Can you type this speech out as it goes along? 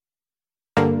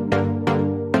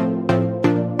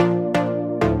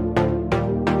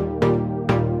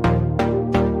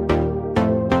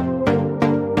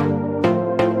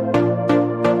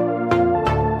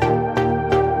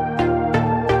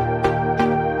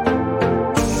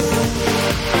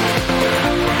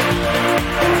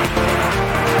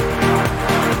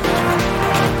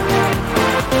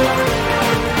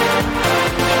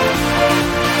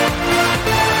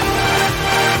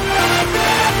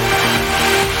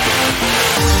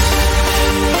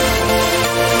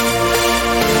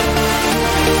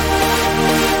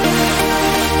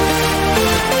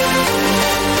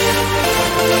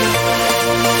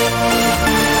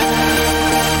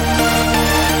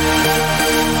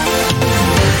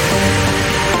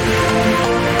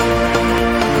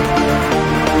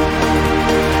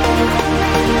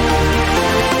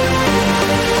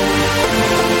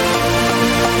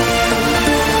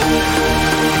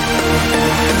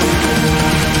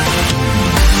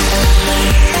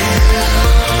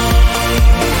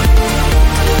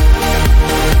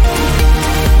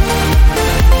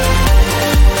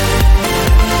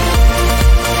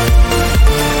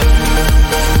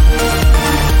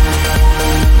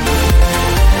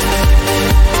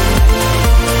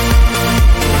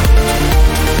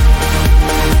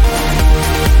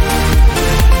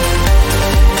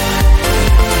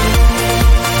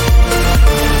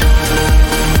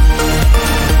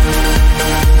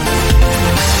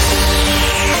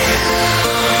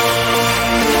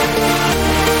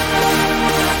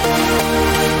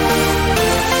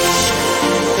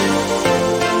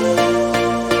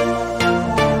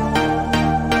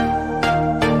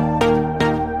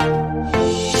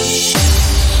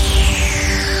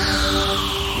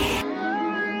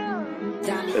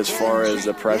as far as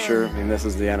the pressure, I mean, this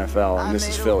is the NFL, and this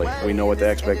is Philly. We know what the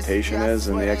expectation is,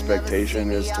 and the expectation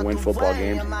is to win football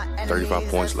games. 35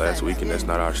 points last week, and that's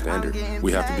not our standard.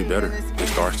 We have to be better. It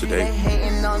starts today.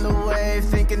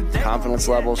 Confidence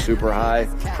level, super high.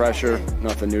 Pressure,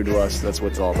 nothing new to us. That's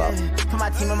what it's all about. I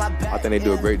think they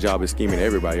do a great job of scheming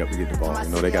everybody up to get the ball. You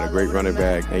know, they got a great running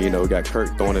back, and, you know, we got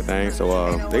Kirk throwing the thing.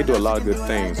 So they do a lot of good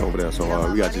things over there. So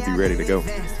we got to just be ready to go.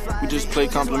 We just play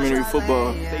complimentary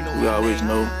football. We always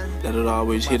know that it'll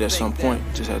always hit at some point.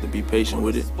 Just have to be patient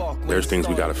with it. There's things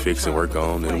we got to fix and work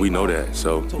on, and we know that.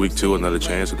 So week 2, another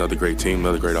chance, another great team,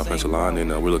 another great offensive line,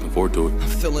 and we're looking forward to it. I'm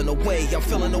feeling away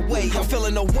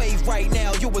right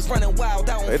now. You was running wild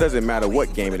out. It doesn't matter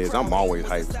what game it is. I'm always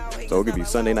hyped. So it could be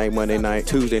Sunday night, Monday night,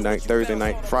 Tuesday night, Thursday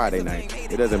night, Friday night.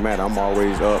 It doesn't matter. I'm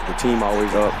always up. The team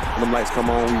always up. When them lights come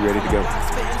on, we ready to go.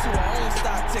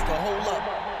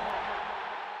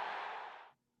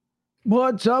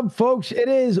 What's up, folks? It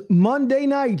is Monday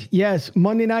night. Yes,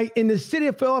 Monday night in the city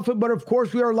of Philadelphia. But of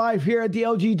course, we are live here at the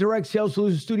LG Direct Sales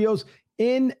Solutions Studios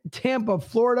in Tampa,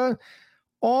 Florida.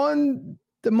 On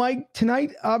the mic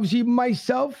tonight, obviously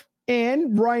myself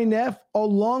and Ryan F.,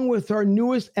 along with our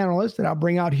newest analyst that I'll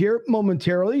bring out here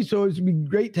momentarily. So it's be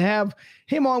great to have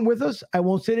him on with us. I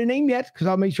won't say the name yet because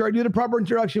I'll make sure I do the proper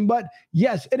introduction. But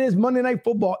yes, it is Monday Night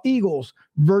Football. Eagles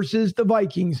versus the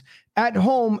Vikings at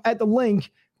home at the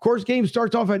Link. Of course, game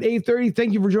starts off at 8:30.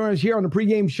 Thank you for joining us here on the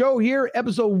pregame show here,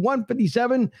 episode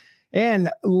 157. And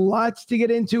lots to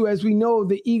get into. As we know,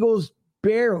 the Eagles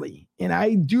barely, and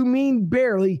I do mean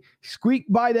barely,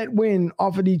 squeaked by that win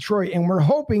off of Detroit. And we're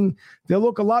hoping they'll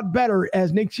look a lot better,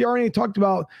 as Nick Sirianni talked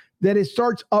about, that it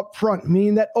starts up front,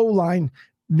 meaning that O-line,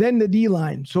 then the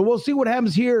D-line. So we'll see what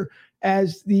happens here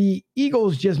as the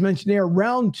Eagles just mentioned there,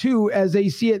 round 2, as they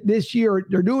see it this year.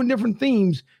 They're doing different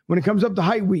themes when it comes up to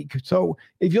Height Week. So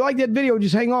if you like that video,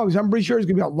 just hang on, because I'm pretty sure there's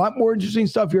going to be a lot more interesting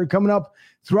stuff here coming up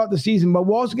throughout the season. But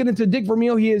we'll also get into Dick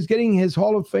Vermeil. He is getting his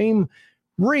Hall of Fame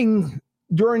ring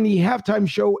during the halftime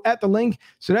show at the Link.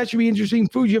 So that should be interesting.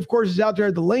 Fuji, of course, is out there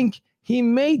at the Link. He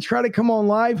may try to come on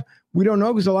live. We don't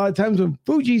know, because a lot of times when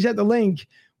Fuji's at the Link,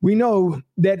 we know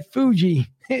that Fuji,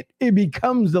 it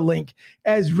becomes the Link.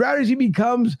 As rad as he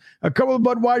becomes, a couple of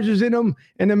Budweisers in him,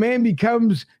 and the man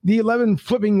becomes the 11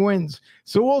 flipping wins.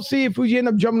 So we'll see if Fuji end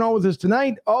up jumping on with us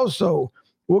tonight. Also,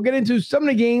 we'll get into some of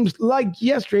the games like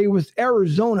yesterday with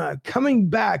Arizona coming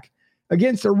back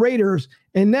against the Raiders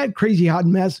and that crazy hot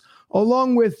mess,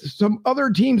 along with some other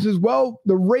teams as well.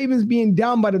 The Ravens being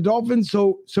down by the Dolphins.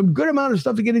 So some good amount of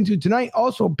stuff to get into tonight.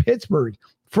 Also, Pittsburgh.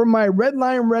 From my Red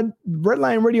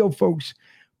Lion Radio folks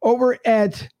over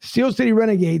at Steel City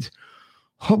Renegades.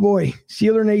 Oh boy,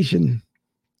 Steeler Nation.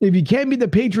 If you can't beat the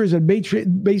Patriots, and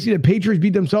basically the Patriots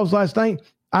beat themselves last night,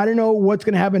 I don't know what's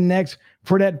going to happen next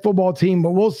for that football team,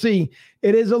 but we'll see.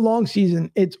 It is a long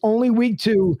season. It's only week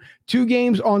 2. 2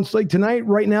 games on slate tonight.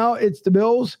 Right now, it's the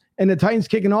Bills and the Titans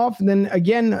kicking off. And then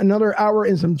again, another hour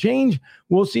and some change.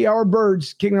 We'll see our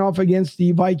Birds kicking off against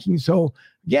the Vikings. So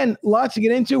again, lots to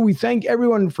get into. We thank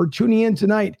everyone for tuning in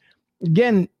tonight.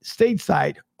 Again,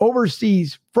 stateside,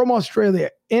 overseas, from Australia,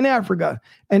 in Africa,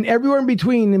 and everywhere in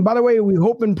between. And by the way, we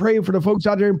hope and pray for the folks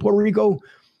out there in Puerto Rico,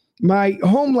 my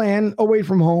homeland away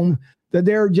from home, that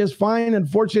they're just fine.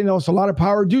 Unfortunately, there was a lot of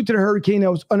power due to the hurricane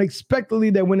that was unexpectedly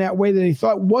that went that way that they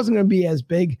thought wasn't going to be as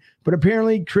big, but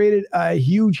apparently created a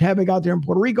huge havoc out there in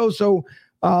Puerto Rico. So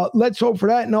let's hope for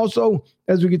that. And also,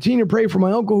 as we continue to pray for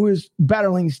my uncle who is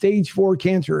battling stage 4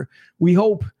 cancer, we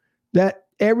hope that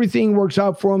everything works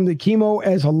out for him. The chemo,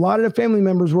 as a lot of the family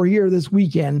members were here this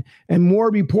weekend, and more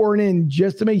be pouring in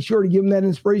just to make sure to give him that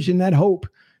inspiration, that hope,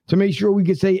 to make sure we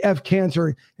could say F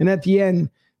cancer. And at the end,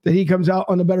 that he comes out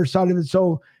on the better side of it.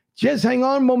 So just hang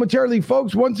on momentarily,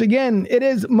 folks. Once again, it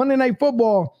is Monday Night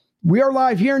Football. We are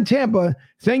live here in Tampa.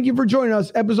 Thank you for joining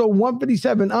us. Episode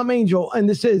 157. I'm Angel, and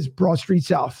this is Broad Street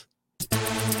South.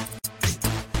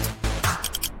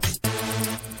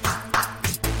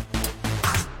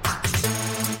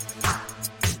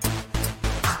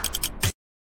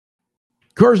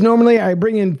 Of course, normally I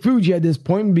bring in Fuji at this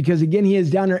point because, again, he is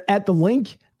down there at the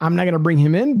Link. I'm not going to bring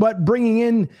him in, but bringing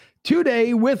in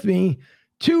today with me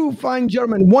 2 fine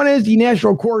gentlemen. One is the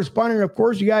national correspondent. Of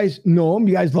course, you guys know him.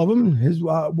 You guys love him. His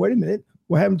wait a minute.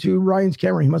 What happened to Ryan's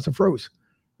camera? He must have froze.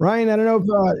 Ryan, I don't know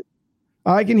if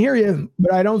I can hear you,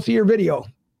 but I don't see your video.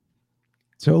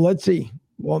 So let's see.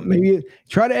 Well, maybe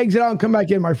try to exit out and come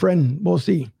back in, my friend. We'll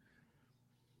see.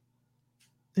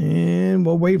 And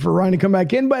we'll wait for Ryan to come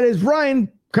back in. But as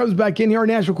Ryan comes back in here, our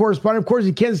national correspondent, of course,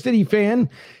 a Kansas City fan,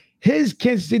 his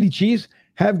Kansas City Chiefs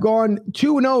have gone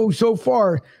 2-0 so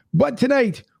far. But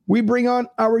tonight, we bring on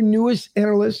our newest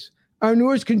analyst, our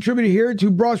newest contributor here to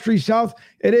Broad Street South.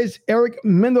 It is Eric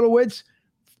Mendelowitz,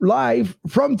 live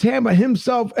from Tampa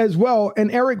himself as well.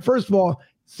 And Eric, first of all,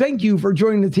 thank you for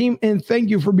joining the team, and thank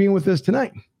you for being with us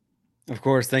tonight. Of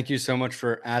course. Thank you so much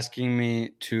for asking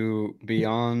me to be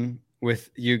on with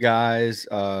you guys.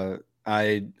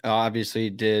 I obviously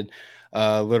did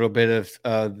a little bit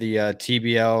of the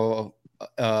TBL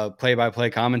play-by-play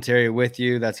commentary with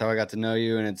you. That's how I got to know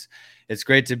you, and it's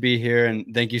great to be here, and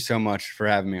thank you so much for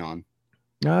having me on.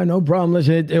 No problem.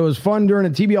 Listen, it was fun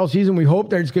during the TBL season. We hope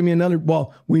there's going to be another.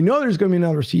 Well, we know there's going to be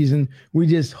another season. We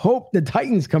just hope the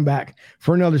Titans come back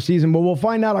for another season. But we'll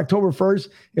find out October 1st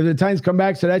if the Titans come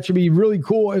back. So that should be really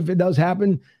cool if it does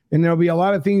happen. And there'll be a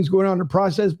lot of things going on in the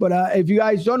process. But if you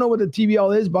guys don't know what the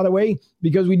TBL is, by the way,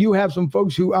 because we do have some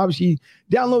folks who obviously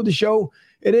download the show,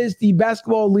 it is the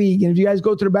Basketball League. And if you guys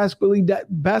go to the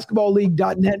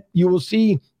basketballleague.net, you will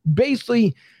see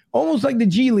basically almost like the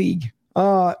G League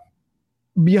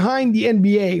behind the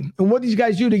NBA, and what these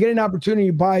guys do to get an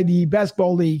opportunity by the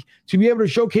Basketball League to be able to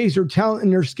showcase their talent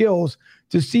and their skills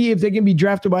to see if they can be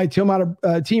drafted by a team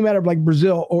out of like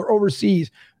Brazil or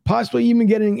overseas, possibly even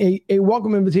getting a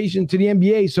welcome invitation to the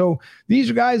NBA. So these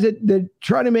are guys that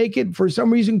try to make it, for some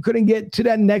reason couldn't get to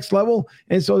that next level.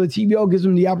 And so the TBL gives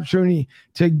them the opportunity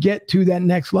to get to that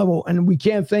next level. And we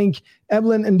can't thank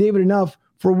Evelyn and David enough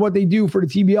for what they do for the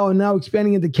TBL, and now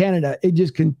expanding into Canada. It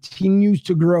just continues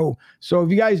to grow. So if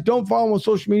you guys don't follow them on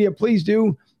social media, please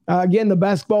do. Again, the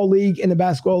Basketball League and the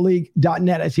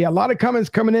basketballleague.net. I see a lot of comments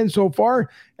coming in so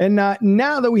far. And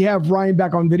now that we have Ryan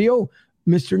back on video,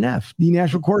 Mr. Neff, the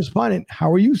national correspondent,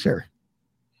 how are you, sir?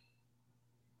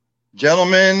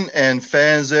 Gentlemen and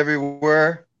fans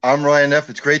everywhere, I'm Ryan Neff.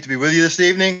 It's great to be with you this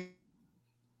evening.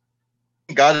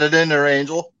 Got it in there,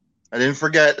 Angel. I didn't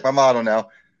forget my motto now.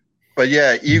 But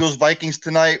yeah, Eagles-Vikings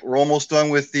tonight. We're almost done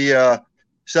with the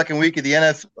second week of the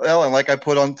NFL. And like I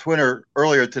put on Twitter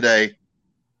earlier today,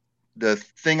 the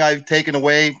thing I've taken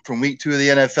away from week 2 of the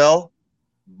NFL,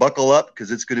 buckle up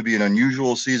because it's going to be an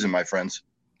unusual season, my friends.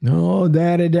 No,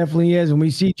 that it definitely is. And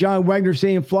we see John Wagner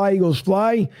saying, fly, Eagles,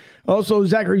 fly. Also,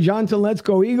 Zachary Johnson, let's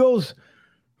go, Eagles.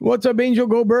 What's up, Angel?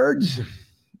 Go Birds.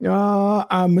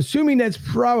 I'm assuming that's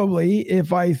probably,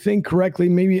 if I think correctly,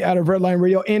 maybe out of Redline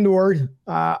Radio and or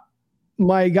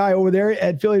my guy over there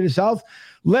at Philly to South.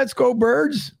 Let's go,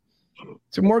 Birds.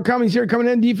 Some more comments here coming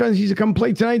in. Defense needs to come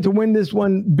play tonight to win this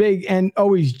one big. And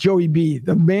always Joey B,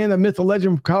 the man, the myth, the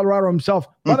legend from Colorado himself.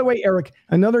 By the way, Eric,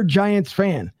 another Giants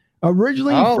fan.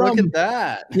 Originally from, look at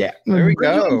that. Yeah. There we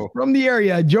go. From the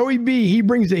area. Joey B, he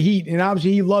brings the heat. And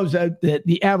obviously he loves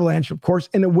the Avalanche, of course,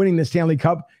 ended up winning the Stanley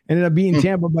Cup. Ended up being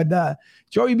Tampa. But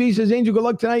Joey B says, Angel, good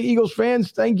luck tonight, Eagles fans.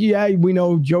 Thank you. Yeah, we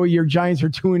know, Joey, your Giants are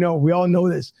 2-0. We all know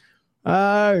this.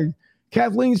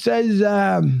 Kathleen says,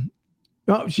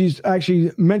 she's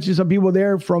actually mentioned some people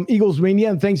there from Eagles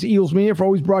Mania, and thanks to Eagles Mania for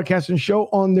always broadcasting the show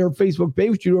on their Facebook page,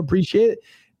 which you do appreciate it.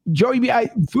 Joey B,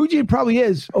 Fuji probably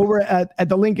is over at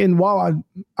the link in Wawa.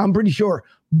 I'm pretty sure.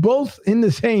 Both in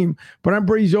the same, but I'm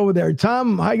pretty sure over there.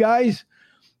 Tom, hi guys.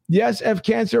 Yes, F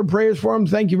Cancer, prayers for him.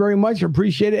 Thank you very much.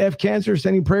 Appreciate it. F Cancer,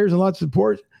 sending prayers and lots of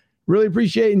support. Really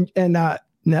appreciate it. And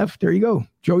Neff, there you go.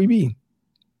 Joey B.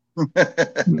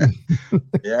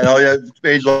 Yeah,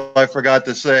 Angel, I forgot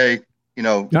to say,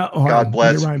 God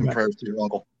bless and prayers to your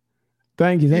uncle.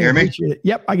 Thank you. Can you hear me? Appreciate it.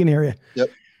 Yep, I can hear you. Yep.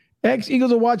 Ex-Eagles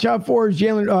to watch out for is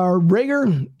Jalen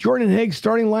Reagor, Jordan Higgs,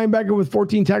 starting linebacker with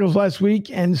 14 tackles last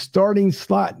week, and starting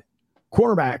slot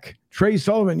cornerback Trey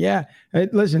Sullivan. Yeah,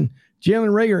 listen, Jalen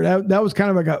Reagor, that was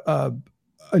kind of like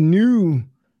a new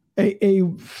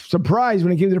surprise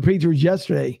when it came to the Patriots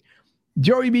yesterday.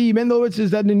 Joey B. Mendelowitz,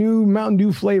 is that the new Mountain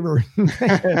Dew flavor?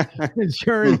 It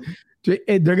sure is.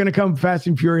 They're going to come fast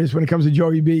and furious when it comes to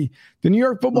Joey B. The New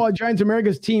York Football Giants,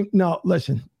 America's team. No,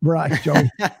 listen, relax, Joey.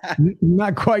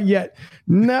 Not quite yet.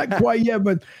 Not quite yet.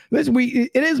 But listen,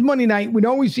 it is Monday night. We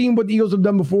know we've seen what the Eagles have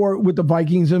done before with the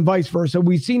Vikings and vice versa.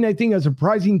 We've seen, I think, a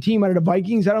surprising team out of the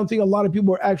Vikings. I don't think a lot of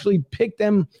people actually picked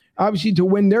them, obviously, to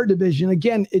win their division.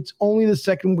 Again, it's only the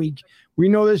second week. We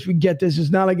know this. We get this. It's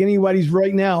not like anybody's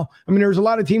right now. I mean, there's a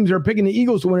lot of teams that are picking the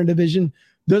Eagles to win a division.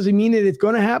 Does it mean that it's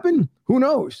going to happen? Who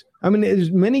knows? I mean,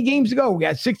 there's many games to go. We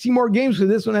got 16 more games, so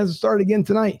this one has to start again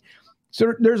tonight.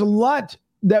 So there's a lot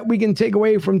that we can take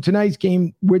away from tonight's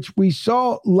game, which we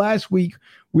saw last week.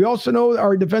 We also know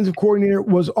our defensive coordinator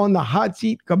was on the hot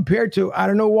seat compared to, I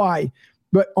don't know why,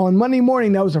 but on Monday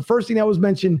morning, that was the first thing that was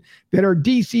mentioned, that our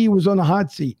DC was on the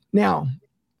hot seat. Now,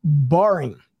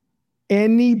 barring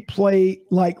any play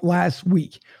like last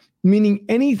week, meaning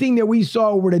anything that we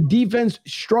saw where the defense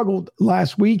struggled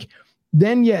last week,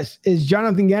 then yes, is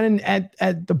Jonathan Gannon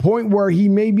at the point where he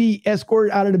may be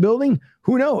escorted out of the building?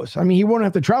 Who knows? I mean, he won't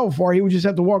have to travel far. He would just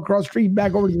have to walk across the street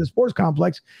back over to the sports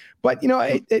complex. But,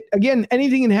 again,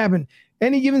 anything can happen.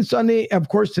 Any given Sunday, of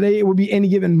course, today it would be any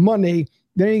given Monday,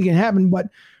 then anything can happen. But,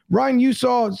 Ryan, you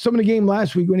saw some of the game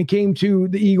last week when it came to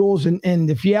the Eagles and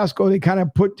the fiasco they kind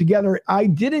of put together. I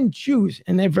didn't choose,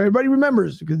 and if everybody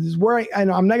remembers, because this is where I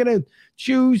know I'm not going to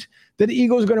choose that the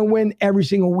Eagles are going to win every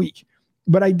single week.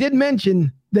 But I did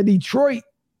mention that Detroit,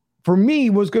 for me,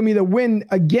 was going to be the win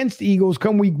against the Eagles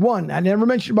come week 1. I never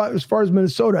mentioned about as far as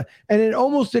Minnesota, and it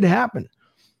almost did happen.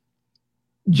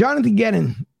 Jonathan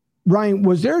Gannon, Ryan,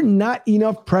 was there not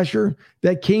enough pressure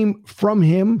that came from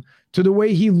him to the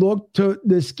way he looked, to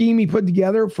the scheme he put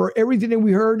together, for everything that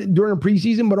we heard during the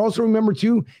preseason? But also remember,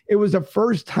 too, it was the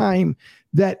first time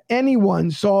that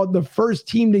anyone saw the first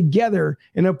team together.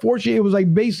 And unfortunately, it was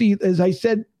like basically, as I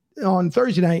said on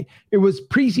Thursday night, it was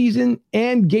preseason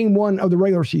and game 1 of the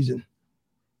regular season.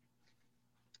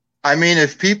 I mean,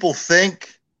 if people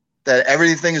think that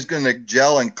everything is going to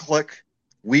gel and click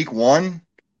week 1,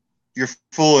 you're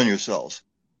fooling yourselves.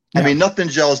 Yeah. I mean, nothing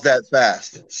gels that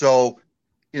fast. So,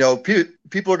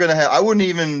 people are going to have – I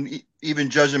wouldn't even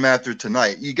judge them after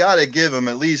tonight. You got to give them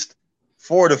at least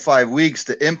 4 to 5 weeks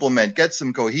to implement, get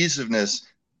some cohesiveness.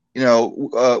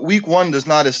 Week 1 does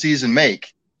not a season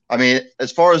make. I mean,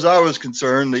 as far as I was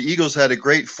concerned, the Eagles had a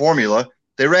great formula.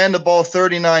 They ran the ball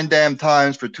 39 damn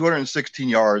times for 216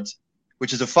 yards,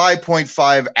 which is a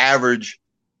 5.5 average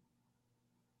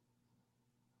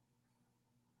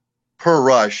per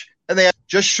rush. And they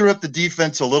just shore up the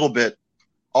defense a little bit.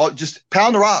 Just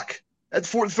pound the rock. At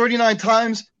 39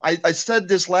 times, I said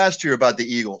this last year about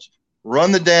the Eagles.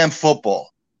 Run the damn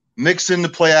football. Mix in the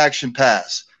play action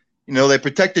pass. They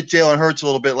protected Jalen Hurts a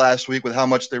little bit last week with how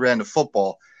much they ran the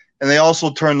football. And they also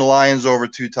turned the Lions over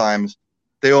 2 times.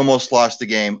 They almost lost the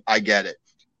game. I get it.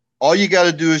 All you got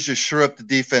to do is just shore up the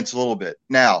defense a little bit.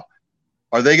 Now,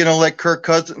 are they going to let Kirk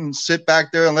Cousins sit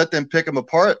back there and let them pick them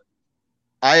apart?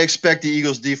 I expect the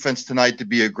Eagles defense tonight to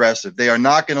be aggressive. They are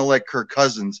not going to let Kirk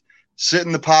Cousins sit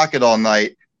in the pocket all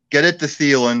night, get it to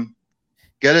Thielen,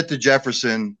 get it to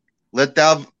Jefferson, let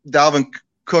Dalvin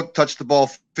Cook touch the ball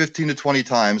 15 to 20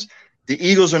 times. The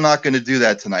Eagles are not going to do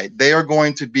that tonight. They are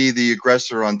going to be the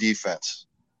aggressor on defense.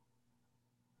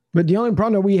 But the only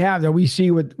problem that we have, that we see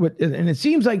and it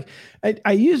seems like,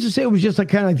 I used to say it was just like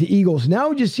kind of like the Eagles.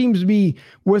 Now it just seems to be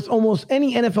with almost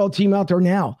any NFL team out there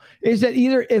now, is that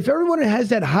either if everyone has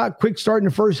that hot, quick start in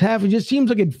the first half, it just seems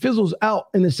like it fizzles out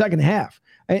in the second half.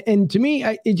 And to me,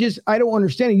 I don't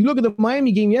understand it. You look at the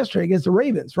Miami game yesterday against the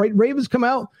Ravens, right? Ravens come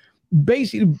out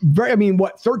basically,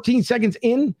 13 seconds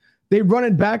in, they run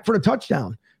it back for the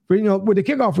touchdown, with the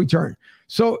kickoff return.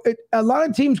 So a lot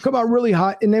of teams come out really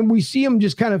hot, and then we see them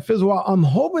just kind of fizzle out. I'm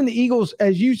hoping the Eagles,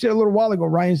 as you said a little while ago,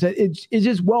 Ryan, said it's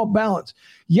just well balanced.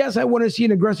 Yes, I want to see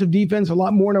an aggressive defense a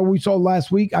lot more than we saw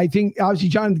last week. I think obviously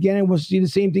Jonathan Gannon wants to see the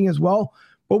same thing as well.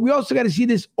 But we also got to see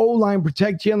this O-line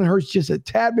protect Jalen Hurts just a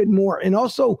tad bit more. And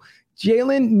also,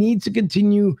 Jalen needs to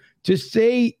continue to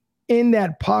stay in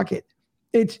that pocket.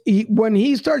 When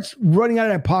he starts running out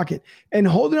of that pocket and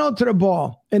holding on to the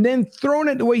ball and then throwing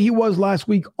it the way he was last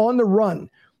week on the run,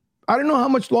 I don't know how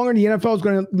much longer the NFL is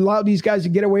going to allow these guys to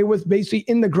get away with basically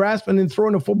in the grasp and then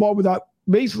throwing the football without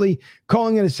basically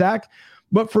calling it a sack.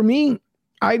 But for me,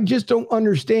 I just don't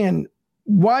understand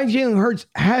why Jalen Hurts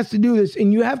has to do this.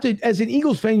 And you have to, as an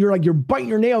Eagles fan, you're biting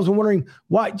your nails and wondering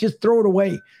why. Just throw it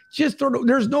away.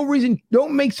 There's no reason.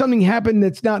 Don't make something happen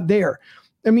that's not there.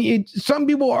 I mean, some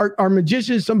people are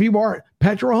magicians. Some people aren't.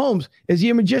 Patrick Mahomes, is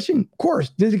he a magician? Of course.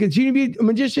 Does he continue to be a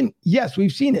magician? Yes,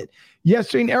 we've seen it.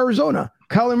 Yesterday in Arizona,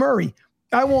 Kyler Murray.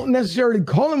 I won't necessarily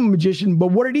call him a magician,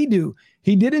 but what did he do?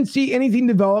 He didn't see anything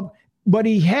develop, but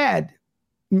he had,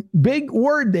 big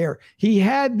word there, he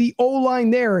had the O-line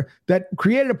there that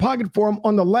created a pocket for him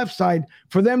on the left side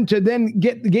for them to then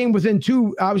get the game within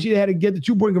 2. Obviously, they had to get the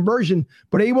 2-point conversion,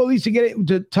 but able at least to get it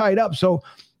to tie it up. So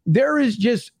there is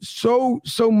just so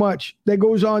much that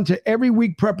goes on to every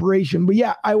week preparation. But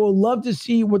yeah, I will love to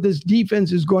see what this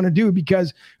defense is going to do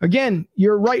because, again,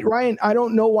 you're right, Ryan. I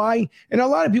don't know why. And a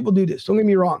lot of people do this. Don't get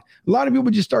me wrong. A lot of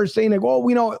people just start saying like,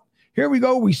 oh, here we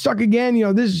go. We suck again.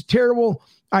 This is terrible.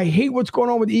 I hate what's going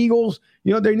on with the Eagles.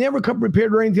 They never come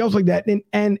prepared or anything else like that.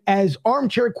 And as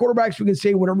armchair quarterbacks, we can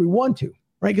say whatever we want to,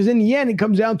 right? Because in the end, it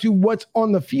comes down to what's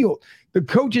on the field, the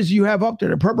coaches you have up there,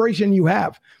 the preparation you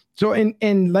have. So,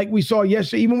 and like we saw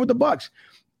yesterday, even with the Bucs,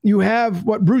 you have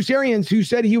Bruce Arians, who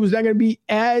said he was not going to be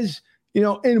as,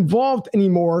 involved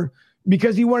anymore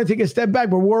because he wanted to take a step back.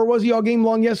 But where was he all game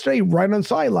long yesterday? Right on the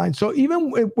sideline. So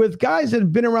even with guys that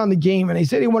have been around the game and they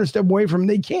say they want to step away from him,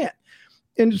 they can't.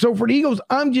 And so for the Eagles,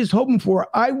 I'm just hoping for,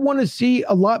 I want to see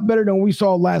a lot better than we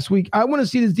saw last week. I want to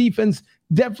see this defense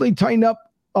definitely tighten up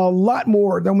a lot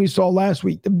more than we saw last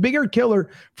week. The bigger killer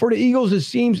for the Eagles, it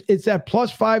seems, it's that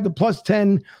 +5 to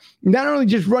 +10, not only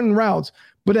just running routes,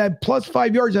 but at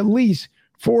 +5 yards at least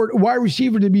for a wide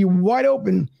receiver to be wide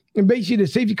open and basically the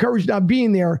safety coverage not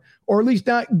being there, or at least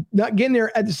not getting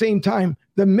there at the same time.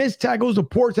 The missed tackles, the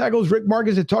poor tackles, Rick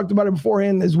Marcus had talked about it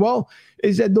beforehand as well,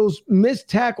 is that those missed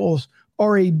tackles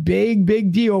are a big,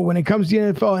 big deal when it comes to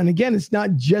the NFL. And again, it's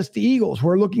not just the Eagles.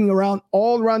 We're looking around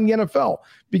all around the NFL,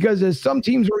 because as some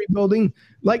teams are rebuilding,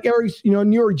 like Eric's,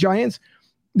 New York Giants,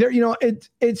 they're,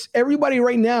 it's everybody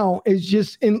right now is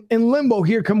just in limbo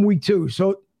here come week 2.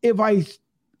 So if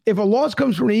a loss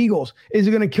comes from the Eagles, is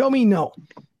it going to kill me? No.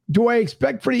 Do I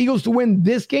expect for the Eagles to win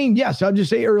this game? Yes. I'll just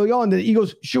say early on that the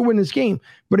Eagles should win this game.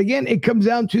 But again, it comes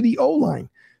down to the O-line.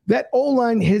 That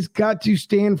O-line has got to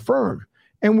stand firm.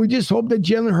 And we just hope that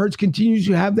Jalen Hurts continues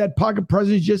to have that pocket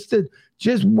presence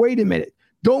just wait a minute.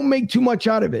 Don't make too much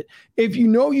out of it. If you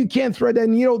know you can't thread that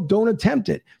needle, don't attempt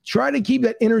it. Try to keep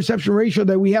that interception ratio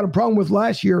that we had a problem with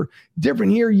last year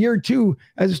different here, year 2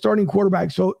 as a starting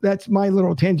quarterback. So that's my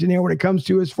little tangent there when it comes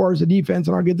to as far as the defense.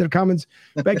 And I'll get to the comments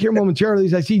back here momentarily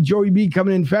as I see Joey B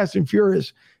coming in fast and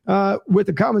furious with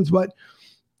the comments. But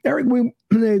Eric,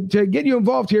 to get you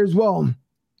involved here as well,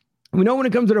 we know when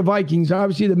it comes to the Vikings,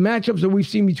 obviously the matchups that we've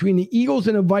seen between the Eagles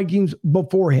and the Vikings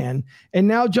beforehand, and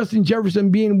now Justin Jefferson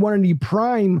being one of the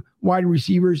prime wide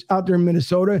receivers out there in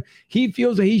Minnesota, he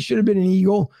feels that he should have been an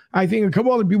Eagle. I think a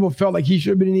couple other people felt like he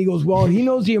should have been an Eagle as well. He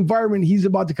knows the environment he's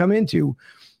about to come into.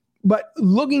 But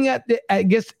looking at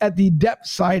the depth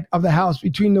side of the house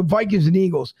between the Vikings and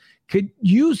Eagles, could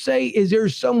you say, is there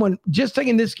someone just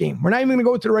taking this game? We're not even going to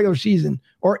go to the regular season,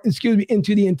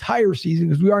 into the entire season,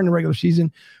 because we are in the regular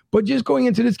season. But just going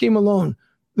into this game alone,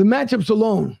 the matchups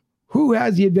alone, who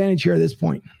has the advantage here at this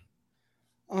point?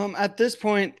 At this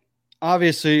point,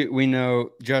 obviously, we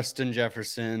know Justin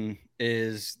Jefferson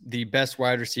is the best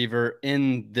wide receiver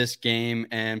in this game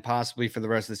and possibly for the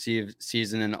rest of the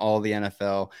season in all the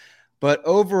NFL. But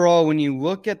overall, when you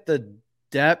look at the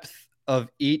depth of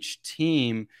each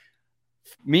team,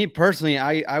 me personally,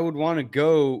 I would want to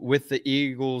go with the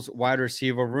Eagles wide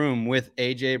receiver room with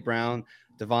A.J. Brown,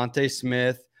 Devontae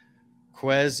Smith,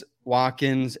 Quez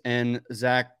Watkins, and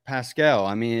Zach Pascal.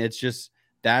 I mean, it's just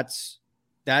that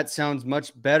sounds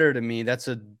much better to me. That's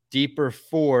a deeper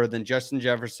 4 than Justin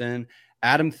Jefferson,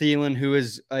 Adam Thielen, who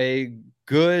is a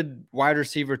good wide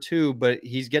receiver too, but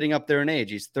he's getting up there in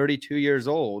age. He's 32 years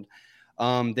old.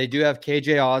 They do have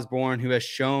KJ Osborne, who has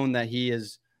shown that he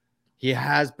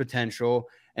has potential.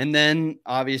 And then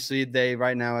obviously they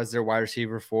right now as their wide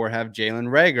receiver 4 have Jalen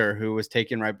Reagor, who was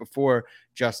taken right before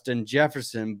Justin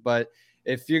Jefferson. But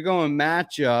if you're going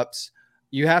matchups,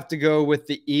 you have to go with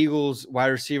the Eagles wide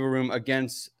receiver room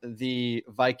against the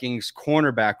Vikings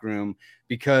cornerback room,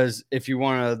 because if you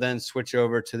want to then switch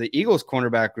over to the Eagles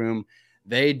cornerback room,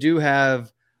 they do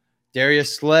have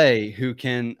Darius Slay, who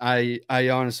can, I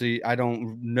honestly, I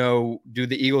don't know. Do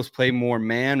the Eagles play more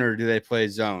man or do they play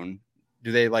zone?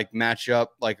 Do they match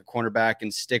up like a cornerback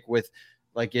and stick with,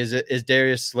 is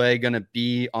Darius Slay going to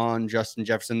be on Justin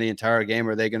Jefferson the entire game?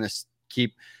 Or are they going to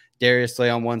keep Darius Slay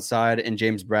on one side and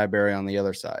James Bradbury on the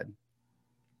other side?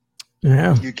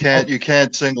 Yeah. You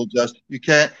can't single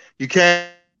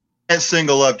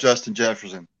single up Justin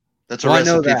Jefferson. That's a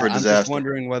recipe for disaster. I'm just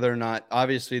wondering whether or not,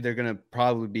 obviously they're going to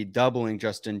probably be doubling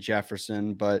Justin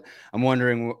Jefferson, but I'm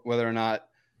wondering whether or not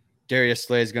Darius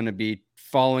Slay is going to be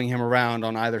following him around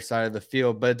on either side of the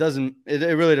field. But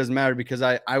it really doesn't matter, because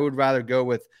I would rather go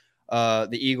with the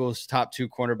Eagles' top 2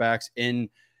 cornerbacks in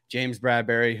James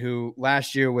Bradbury, who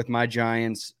last year with my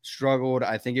Giants struggled.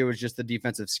 I think it was just the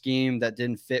defensive scheme that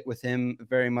didn't fit with him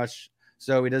very much.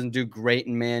 So he doesn't do great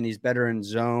in man. He's better in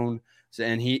zone. So,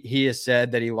 and he has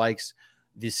said that he likes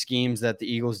the schemes that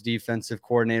the Eagles defensive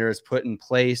coordinator has put in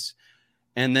place.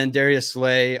 And then Darius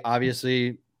Slay,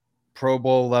 obviously Pro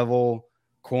Bowl level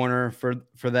corner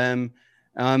for them.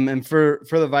 And for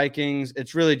the Vikings,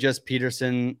 it's really just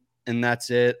Peterson, and that's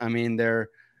it. I mean, their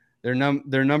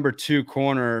number 2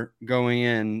 corner going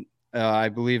in, I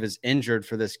believe, is injured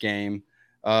for this game.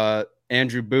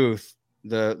 Andrew Booth,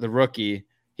 the rookie,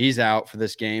 he's out for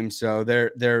this game. So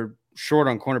they're short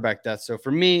on cornerback depth. So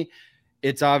for me,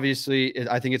 it's obviously,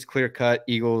 I think it's clear cut.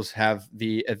 Eagles have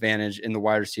the advantage in the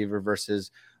wide receiver versus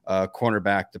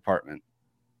cornerback department.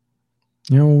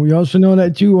 We also know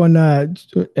that too on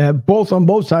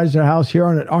both sides of the house here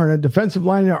on a defensive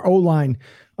line and our O line.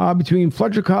 Between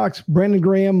Fletcher Cox, Brandon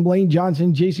Graham, Lane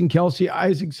Johnson, Jason Kelsey,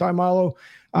 Isaac Saimalo,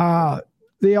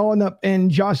 they all end up,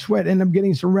 and Josh Sweat ended up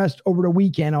getting some rest over the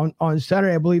weekend. On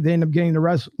Saturday, I believe they ended up getting the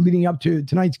rest leading up to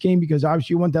tonight's game, because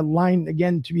obviously you want that line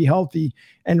again to be healthy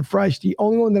and fresh. The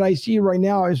only one that I see right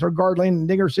now is our guard Landon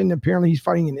Dickerson. Apparently he's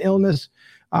fighting an illness.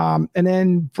 And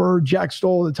then for Jack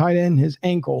Stoll, the tight end, his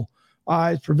ankle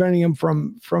is preventing him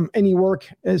from any work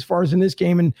as far as in this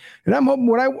game. And I'm hoping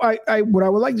what I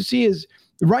would like to see is,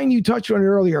 Ryan, you touched on it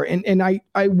earlier, and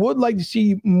I would like to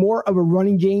see more of a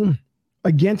running game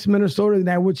against Minnesota than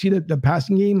I would see the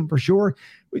passing game for sure.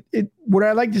 Would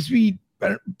I like to see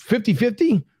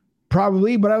 50-50?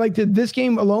 Probably, but I like to, this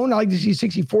game alone, I like to see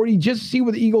 60-40 just to see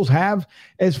what the Eagles have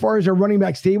as far as their running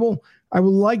back stable. I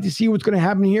would like to see what's going to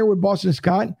happen here with Boston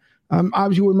Scott,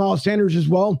 obviously with Miles Sanders as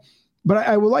well. But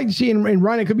I would like to see, and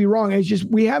Ryan, I could be wrong, it's just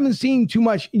we haven't seen too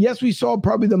much. Yes, we saw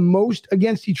probably the most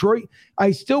against Detroit.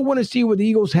 I still want to see what the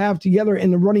Eagles have together in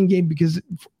the running game, because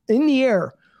in the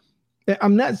air,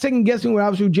 I'm not second guessing what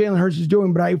obviously Jalen Hurts is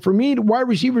doing, but for me, the wide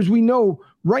receivers, we know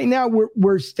right now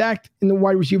we're stacked in the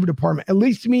wide receiver department. At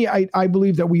least to me, I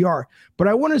believe that we are. But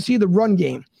I want to see the run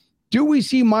game. Do we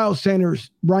see Miles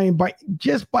Sanders, Ryan, by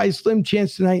a slim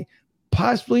chance tonight,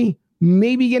 possibly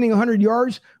maybe getting 100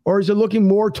 yards, or is it looking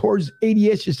more towards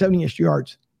 80-ish to 70-ish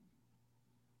yards?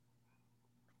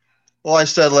 Well, I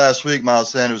said last week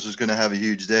Miles Sanders was going to have a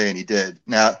huge day, and he did.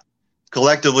 Now,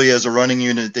 collectively as a running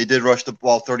unit, they did rush the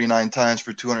ball 39 times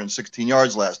for 216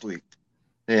 yards last week.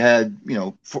 They had,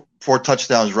 four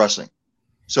touchdowns rushing.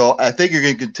 So I think you're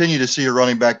going to continue to see a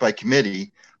running back by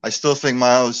committee. I still think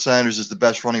Miles Sanders is the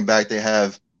best running back they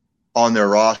have on their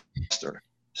roster.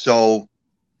 So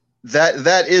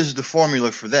that is the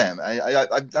formula for them.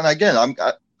 And again,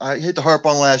 I hate to harp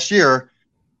on last year,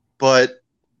 but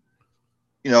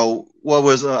I'm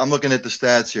looking at the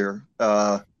stats here.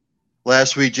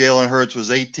 Last week, Jalen Hurts was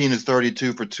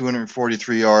 18-32 for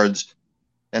 243 yards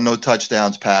and no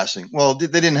touchdowns passing. Well, they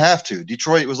didn't have to.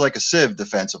 Detroit was like a sieve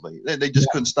defensively. They just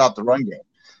couldn't stop the run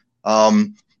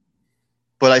game.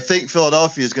 But I think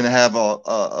Philadelphia is going to have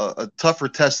a tougher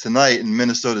test tonight in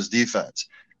Minnesota's defense.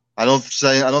 I don't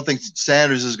think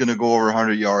Sanders is going to go over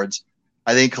 100 yards.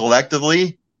 I think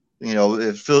collectively,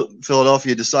 if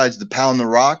Philadelphia decides to pound the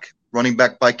rock, running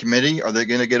back by committee, are they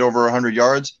going to get over 100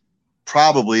 yards?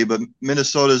 Probably, but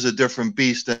Minnesota is a different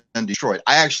beast than Detroit.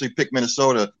 I actually picked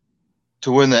Minnesota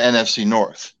to win the NFC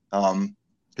North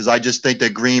because I just think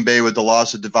that Green Bay, with the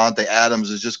loss of Devontae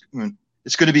Adams, it's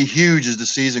going to be huge as the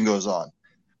season goes on.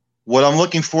 What I'm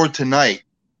looking for tonight,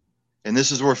 and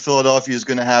this is where Philadelphia is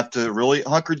going to have to really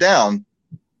hunker down.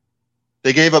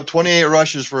 They gave up 28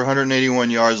 rushes for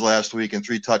 181 yards last week and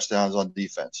 3 touchdowns on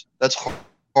defense. That's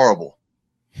horrible.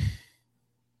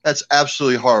 That's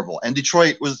absolutely horrible. And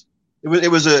Detroit was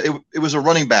a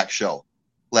running back show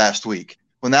last week.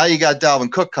 Well, now you got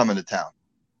Dalvin Cook coming to town.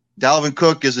 Dalvin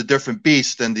Cook is a different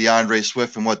beast than DeAndre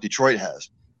Swift and what Detroit has.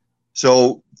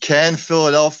 So can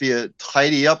Philadelphia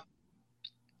tidy up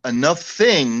enough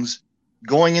things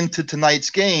going into tonight's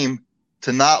game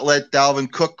to not let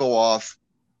Dalvin Cook go off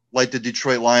like the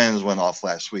Detroit Lions went off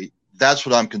last week? That's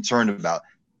what I'm concerned about.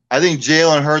 I think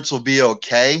Jalen Hurts will be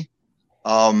okay.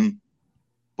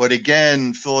 But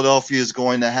again, Philadelphia is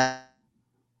going to have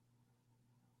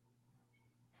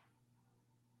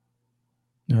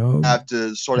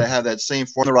to sort of have that same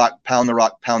pound the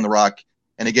rock,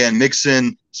 and again, mix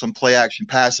in some play action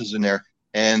passes in there.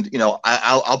 And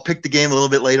I'll pick the game a little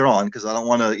bit later on because I don't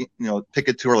want to pick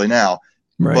it too early now.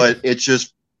 Right. But it's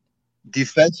just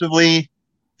defensively,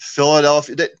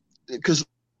 Philadelphia, because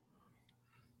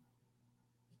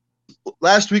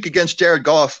last week against Jared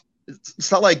Goff,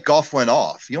 it's not like Goff went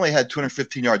off. He only had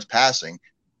 215 yards passing.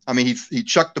 I mean, he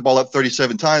chucked the ball up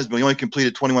 37 times, but he only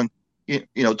completed 21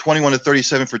 to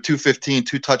 37 for 215,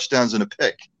 2 touchdowns and a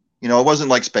pick. It wasn't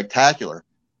like spectacular.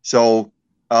 So,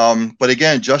 but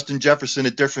again, Justin Jefferson,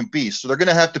 a different beast. So they're going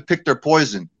to have to pick their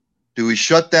poison. Do we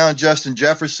shut down Justin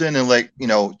Jefferson and let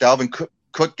Dalvin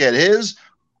Cook get his,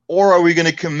 or are we going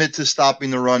to commit to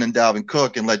stopping the run in Dalvin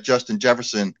Cook and let Justin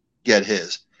Jefferson get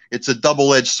his? It's a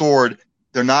double-edged sword.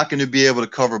 They're not going to be able to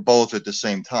cover both at the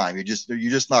same time. You're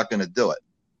just not going to do it.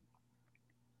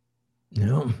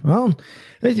 No. Well,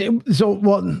 let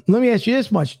me ask you this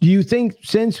much. Do you think,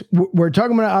 since we're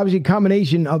talking about obviously a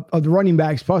combination of the running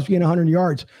backs possibly getting 100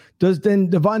 yards, does then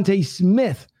Devontae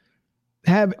Smith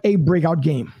have a breakout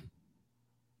game?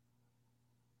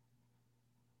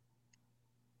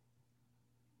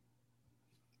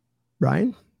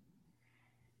 Ryan?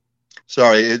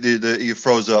 Sorry, you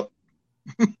froze up.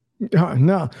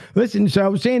 No, listen. So I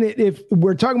was saying that if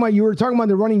we're talking about, you were talking about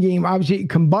the running game, obviously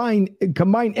combined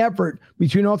effort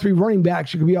between all 3 running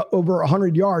backs, it could be over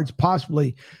 100 yards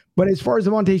possibly. But as far as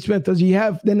DeVonta Smith, does he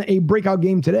have then a breakout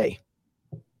game today?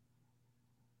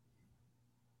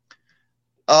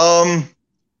 I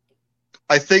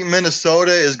think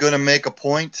Minnesota is going to make a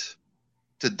point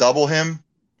to double him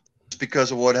just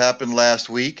because of what happened last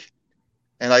week.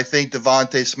 And I think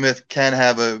DeVonta Smith can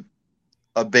have a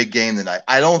big game tonight.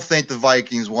 I don't think the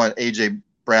Vikings want A.J.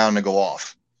 Brown to go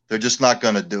off. They're just not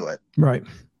going to do it. Right.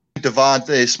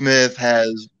 DeVonta Smith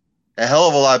has a hell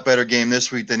of a lot better game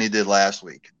this week than he did last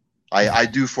week. I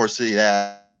do foresee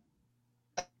that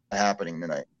happening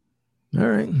tonight. All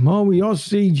right. Well, we also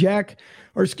see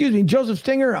Joseph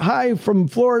Stinger. Hi from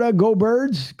Florida. Go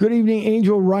Birds. Good evening,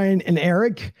 Angel, Ryan, and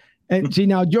Eric. And see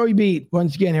now, Joey beat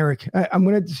once again, Eric. I'm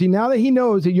going to see now that he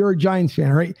knows that you're a Giants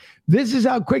fan, right? This is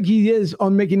how quick he is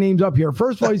on making names up here.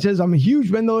 First of all, he says, I'm a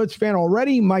huge Mendelowitz fan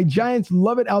already. My Giants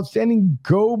love it. Outstanding.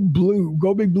 Go Blue.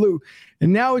 Go Big Blue.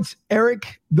 And now it's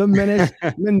Eric the Menace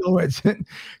Mendelowitz.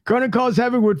 Gonna cause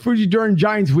havoc with Fuji during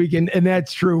Giants weekend, and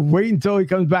that's true. Wait until he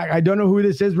comes back. I don't know who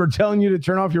this is. We're telling you to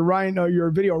turn off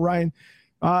your video, Ryan.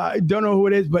 I don't know who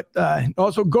it is, but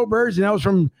also Go Birds. And that was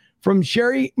from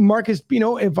Sherry Marcus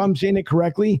Pino, if I'm saying it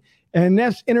correctly. And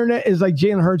Neff's internet is like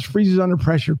Jalen Hurts, freezes under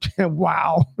pressure.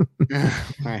 Wow.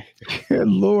 Good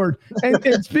Lord. And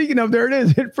speaking of, there it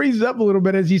is. It freezes up a little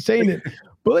bit as he's saying it.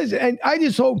 But listen, and I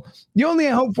just hope, the only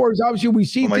thing I hope for is obviously we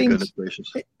see things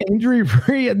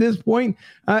injury-free at this point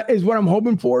is what I'm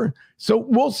hoping for. So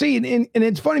we'll see. And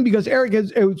it's funny because Eric,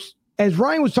 as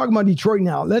Ryan was talking about Detroit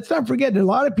now, let's not forget that a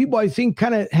lot of people I think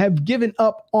kind of have given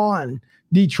up on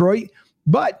Detroit.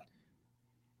 But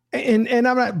and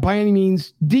I'm not by any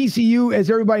means DCU, as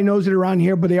everybody knows it around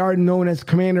here, but they are known as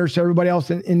Commanders to everybody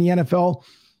else in the NFL.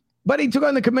 But he took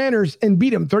on the Commanders and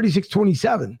beat them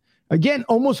 36-27. Again,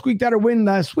 almost squeaked out a win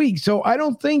last week. So I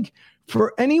don't think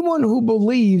for anyone who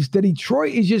believes that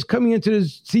Detroit is just coming into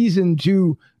this season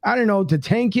to, I don't know, to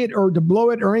tank it or to blow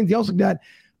it or anything else like that,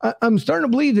 I'm starting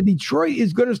to believe that Detroit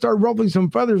is going to start ruffling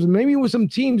some feathers. And maybe with some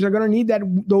teams are going to need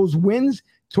those wins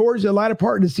towards the latter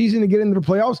part of the season to get into the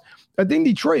playoffs. I think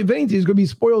Detroit, if anything, is going to be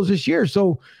spoils this year.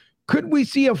 So could we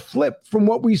see a flip from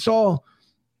what we saw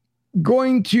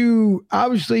going to,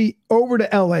 obviously, over to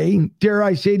LA? Dare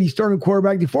I say, the starting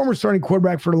quarterback, the former starting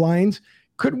quarterback for the Lions.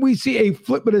 Could we see a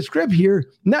flip of the script here?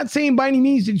 Not saying by any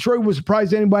means Detroit will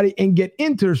surprise anybody and get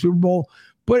into the Super Bowl,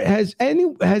 but has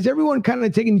everyone kind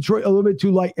of taken Detroit a little bit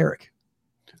too light, Eric?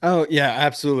 Oh, yeah,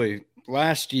 absolutely.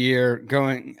 Last year,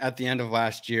 going at the end of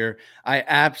last year, I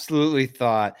absolutely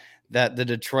thought that the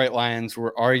Detroit Lions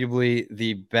were arguably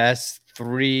the best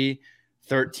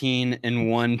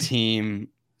 3-13-1 team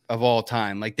of all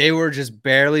time. Like, they were just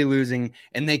barely losing,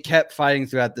 and they kept fighting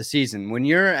throughout the season. When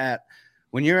you're at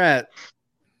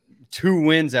 2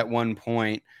 wins at one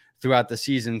point throughout the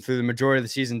season, through the majority of the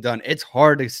season done, it's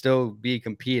hard to still be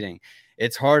competing.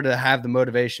 It's hard to have the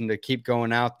motivation to keep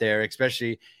going out there,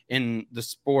 especially in the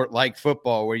sport like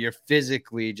football, where you're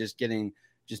physically just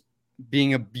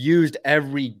being abused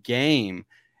every game.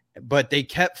 But they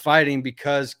kept fighting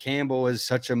because Campbell is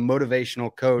such a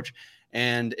motivational coach.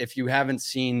 And if you haven't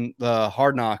seen the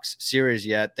Hard Knocks series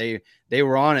yet, they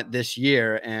were on it this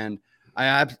year. And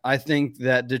I think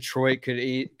that Detroit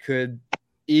could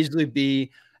easily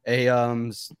be a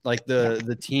like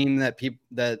the team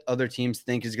that other teams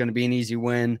think is going to be an easy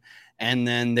win, and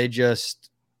then they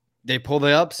pull the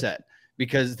upset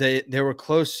because they were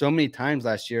close so many times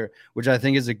last year, which I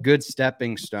think is a good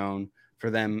stepping stone for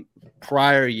them.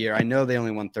 Prior year, I know they only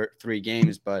won 3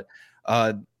 games, but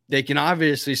they can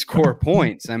obviously score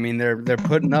points. I mean, they're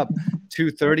putting up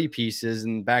 230 pieces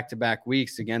in back-to-back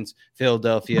weeks against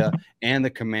Philadelphia and the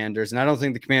Commanders. And I don't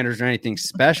think the Commanders are anything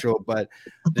special, but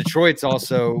Detroit's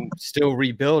also still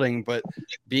rebuilding. But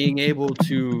being able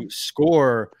to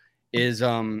score is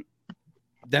that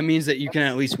means that you can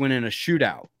at least win in a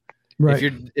shootout.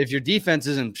 Right. If your defense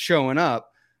isn't showing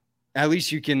up, at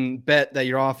least you can bet that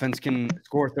your offense can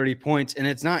score 30 points. And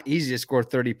it's not easy to score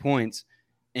 30 points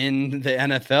in the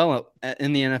NFL,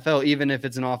 even if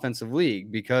it's an offensive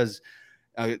league, because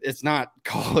it's not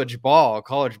college ball.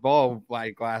 College ball,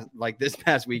 like this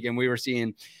past weekend, we were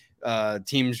seeing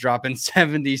teams dropping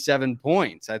 77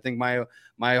 points. I think my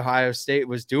Ohio State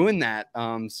was doing that.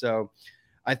 So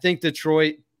I think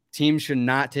Detroit teams should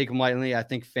not take them lightly. I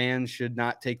think fans should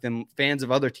not take them. Fans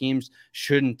of other teams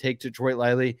shouldn't take Detroit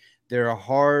lightly. They're a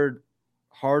hard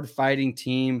fighting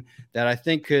team that I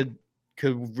think could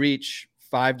reach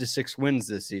 5 to 6 wins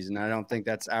this season. I don't think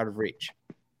that's out of reach.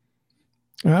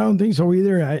 I don't think so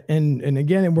either. And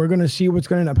again, we're going to see what's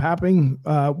going to end up happening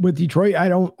with Detroit.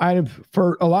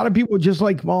 For a lot of people, just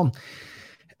like, well,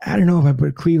 I don't know if I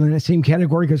put Cleveland in the same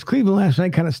category, because Cleveland last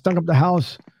night kind of stunk up the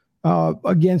house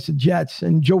against the Jets.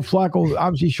 And Joe Flacco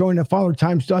obviously showing that Father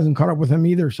Times doesn't caught up with him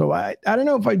either. So I don't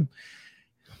know if I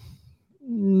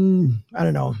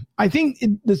don't know. I think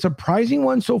the surprising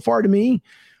one so far to me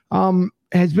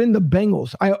has been the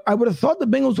Bengals. I would have thought the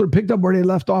Bengals would have picked up where they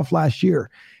left off last year.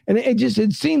 And it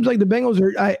seems like the Bengals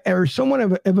are somewhat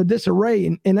of a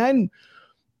disarray. And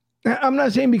I'm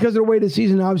not saying because of the way the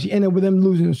season obviously ended with them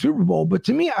losing the Super Bowl, but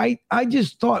to me, I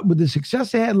just thought with the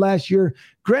success they had last year,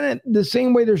 granted, the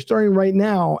same way they're starting right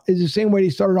now is the same way they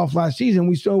started off last season.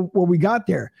 We saw where we got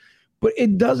there, but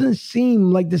it doesn't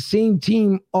seem like the same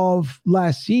team of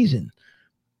last season.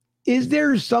 Is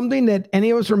there something that any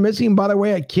of us are missing? By the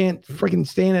way, I can't freaking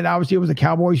stand it. Obviously, it was the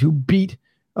Cowboys who beat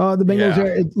the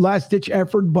Bengals last-ditch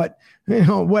effort, but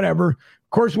whatever. Of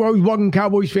course, we're always welcome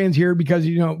Cowboys fans here because,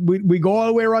 we go all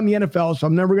the way around the NFL, so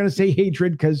I'm never going to say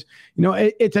hatred because,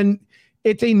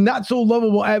 it's a not so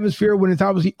lovable atmosphere when it's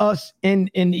obviously us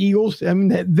and the Eagles. I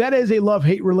mean, that is a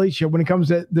love-hate relationship when it comes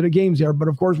to the games there, but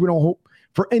of course, we don't hope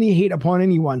for any hate upon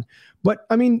anyone. But,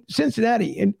 I mean,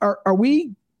 Cincinnati, and are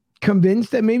we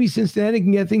convinced that maybe Cincinnati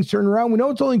can get things turned around? We know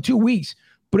it's only 2 weeks,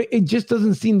 but it just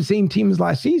doesn't seem the same team as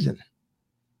last season.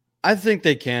 I think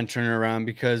they can turn it around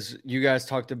because you guys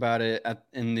talked about it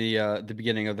in the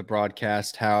beginning of the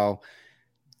broadcast, how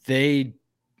they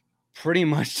pretty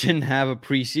much didn't have a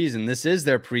preseason. This is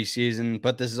their preseason,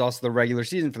 but this is also the regular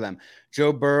season for them.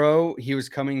 Joe Burrow, he was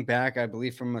coming back, I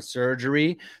believe, from a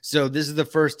surgery. So this is the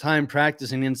first time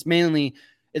practicing, and it's mainly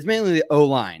the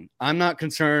O-line. I'm not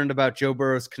concerned about Joe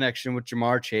Burrow's connection with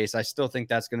Jamar Chase. I still think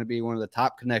that's going to be one of the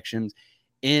top connections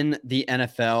in the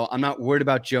NFL. I'm not worried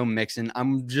about Joe Mixon.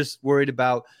 I'm just worried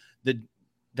about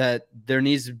that there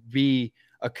needs to be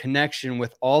a connection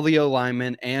with all the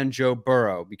O-linemen and Joe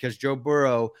Burrow, because Joe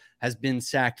Burrow has been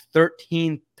sacked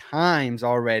 13 times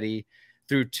already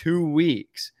through 2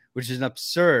 weeks, which is an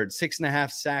absurd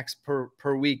 6.5 sacks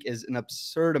per week is an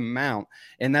absurd amount.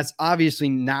 And that's obviously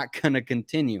not going to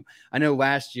continue. I know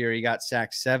last year he got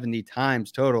sacked 70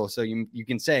 times total. So you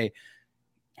can say,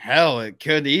 hell, it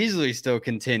could easily still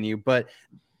continue, but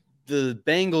the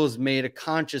Bengals made a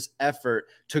conscious effort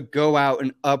to go out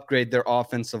and upgrade their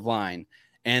offensive line,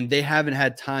 and they haven't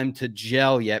had time to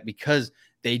gel yet because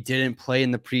they didn't play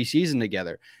in the preseason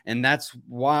together. And that's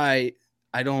why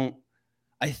I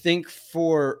think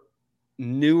for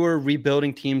newer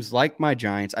rebuilding teams like my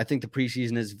Giants, I think the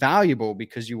preseason is valuable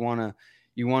because you want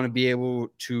to be able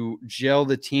to gel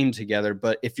the team together.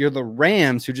 But if you're the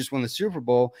Rams who just won the Super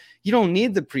Bowl, you don't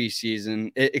need the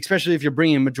preseason, especially if you're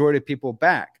bringing a majority of people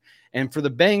back. And for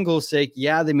the Bengals' sake,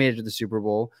 yeah, they made it to the Super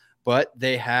Bowl, but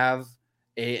they have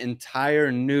an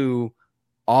entire new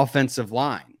offensive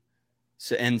line.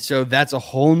 So that's a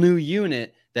whole new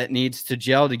unit that needs to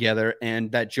gel together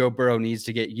and that Joe Burrow needs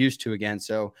to get used to again.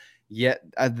 So yet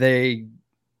they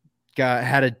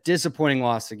had a disappointing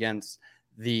loss against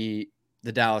the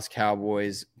Dallas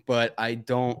Cowboys, but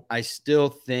I still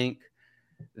think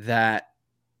that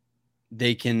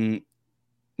they can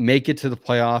make it to the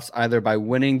playoffs either by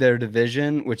winning their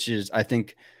division, which is, I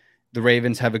think the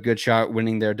Ravens have a good shot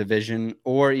winning their division,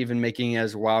 or even making it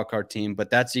as a wild card team. But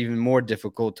that's even more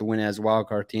difficult to win as a wild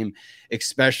card team,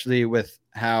 especially with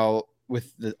all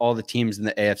the teams in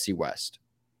the AFC West.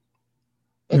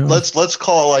 Yeah. Let's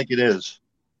call it like it is.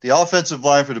 The offensive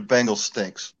line for the Bengals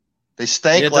stinks. They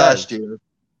stank last year,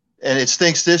 and it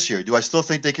stinks this year. Do I still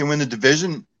think they can win the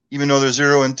division, even though they're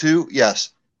 0-2?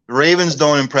 Yes. The Ravens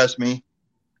don't impress me.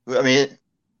 I mean,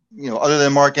 other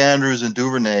than Mark Andrews and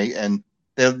Duvernay, and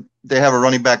they have a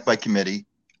running back by committee.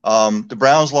 The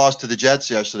Browns lost to the Jets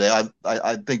yesterday.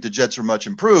 I think the Jets are much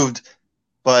improved,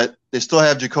 but they still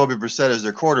have Jacoby Brissett as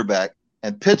their quarterback.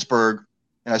 And Pittsburgh,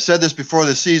 and I said this before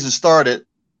the season started,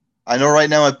 I know right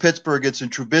now in Pittsburgh it's in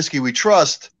Trubisky we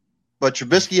trust, but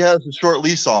Trubisky has a short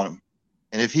lease on him.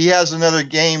 And if he has another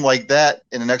game like that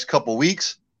in the next couple of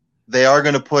weeks, they are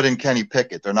going to put in Kenny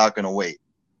Pickett. They're not going to wait.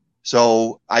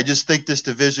 So I just think this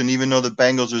division, even though the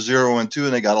Bengals are 0-2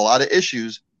 and they got a lot of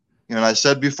issues, and I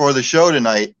said before the show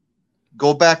tonight,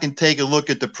 go back and take a look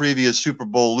at the previous Super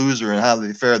Bowl loser and how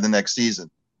they fared the next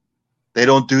season. They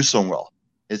don't do so well.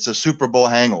 It's a Super Bowl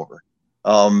hangover.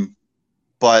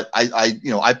 But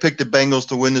I picked the Bengals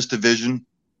to win this division.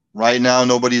 Right now,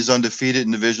 nobody's undefeated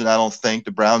in the division, I don't think.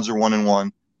 The Browns are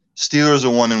 1-1. Steelers are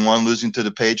 1-1, losing to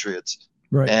the Patriots.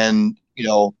 Right. And,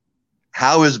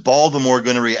 how is Baltimore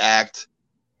going to react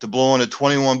to blowing a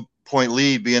 21-point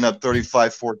lead, being up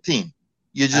 35-14?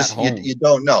 You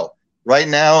don't know. Right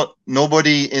now,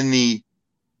 nobody in the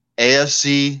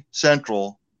AFC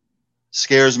Central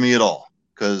scares me at all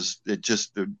because they're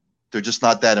just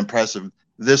not that impressive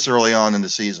this early on in the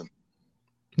season.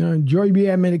 Joey B.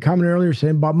 had made a comment earlier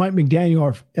saying about Mike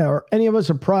McDaniel, are any of us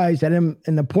surprised at him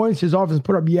and the points his offense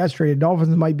put up yesterday? The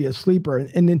Dolphins might be a sleeper.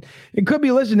 And then it could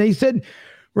be, listen, they said,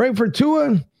 right, for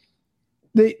Tua,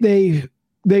 they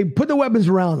put the weapons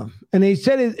around him. And they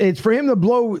said it's for him to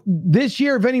blow this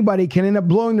year. If anybody can end up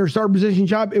blowing their starter position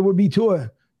job, it would be Tua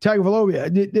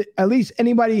Tagovailoa. At least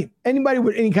anybody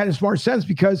with any kind of smart sense,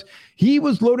 because he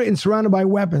was loaded and surrounded by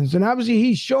weapons. And obviously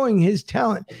he's showing his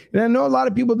talent. And I know a lot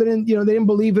of people they didn't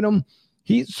believe in him.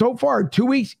 So far, 2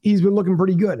 weeks, he's been looking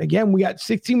pretty good. Again, we got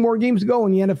 16 more games to go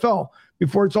in the NFL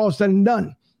before it's all said and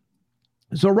done.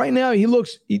 So right now he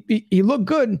looked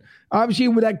good. Obviously,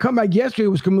 with that comeback yesterday, it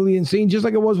was completely insane, just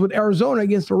like it was with Arizona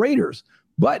against the Raiders.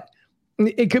 But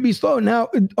it could be slow. Now,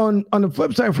 on the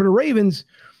flip side for the Ravens,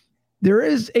 there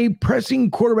is a pressing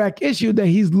quarterback issue that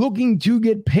he's looking to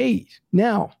get paid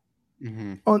now.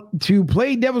 To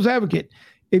play devil's advocate.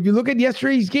 If you look at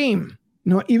yesterday's game,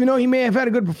 even though he may have had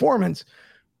a good performance,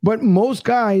 but most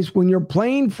guys, when you're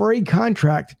playing for a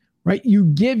contract, right, you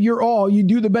give your all, you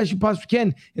do the best you possibly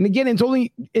can. And again, it's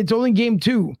only game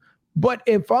 2. But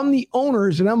if I'm the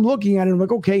owners and I'm looking at it, I'm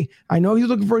like, okay, I know he's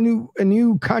looking for a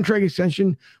new contract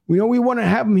extension. We know we want to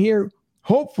have him here.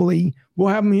 Hopefully, we'll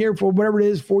have him here for whatever it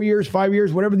is, 4 years, 5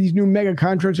 years, whatever these new mega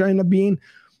contracts are end up being.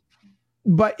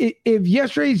 But if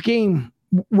yesterday's game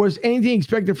was anything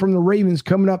expected from the Ravens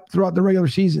coming up throughout the regular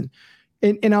season,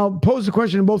 and I'll pose the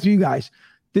question to both of you guys,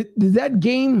 did that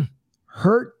game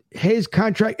hurt his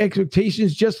contract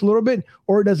expectations just a little bit,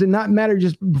 or does it not matter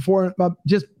just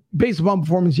based upon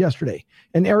performance yesterday?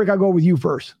 And Eric, I'll go with you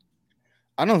first.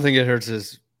 I don't think it hurts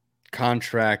his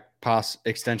contract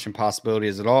extension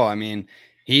possibilities at all. I mean,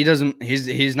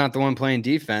 he's not the one playing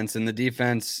defense, and the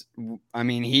defense, I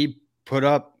mean, he put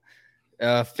up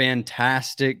a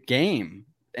fantastic game.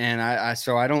 And I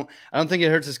don't think it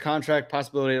hurts his contract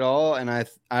possibility at all. And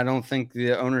I don't think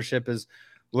the ownership is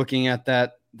looking at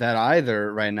that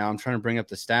either right now. I'm trying to bring up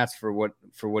the stats for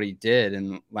what he did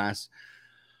in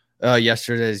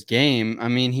yesterday's game. I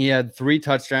mean, he had 3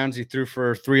 touchdowns. He threw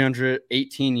for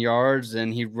 318 yards,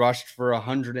 and he rushed for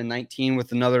 119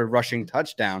 with another rushing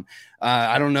touchdown.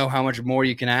 I don't know how much more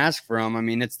you can ask for him. I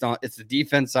mean, it's the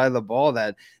defense side of the ball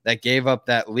that gave up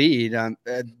that lead.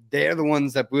 They're the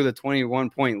ones that blew the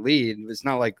 21-point lead. It's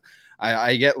not like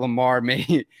I get Lamar.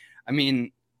 I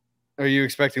mean, are you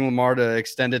expecting Lamar to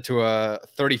extend it to a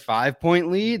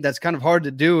 35-point lead? That's kind of hard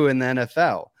to do in the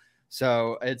NFL.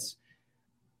 So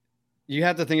you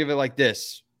have to think of it like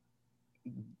this.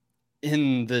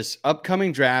 In this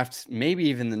upcoming draft, maybe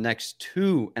even the next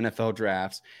 2 NFL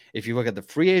drafts, if you look at the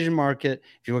free agent market,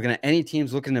 if you're looking at any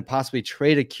teams looking to possibly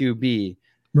trade a QB,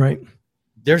 right,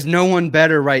 there's no one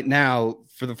better right now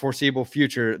for the foreseeable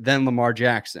future than Lamar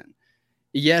Jackson.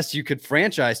 Yes, you could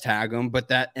franchise tag him, but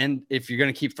if you're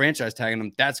going to keep franchise tagging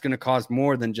him, that's going to cost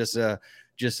more than just a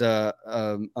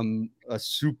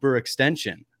super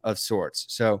extension of sorts.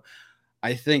 So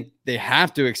I think they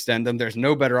have to extend them. There's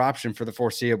no better option for the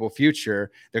foreseeable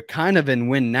future. They're kind of in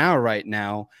win now right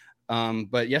now.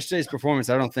 But yesterday's performance,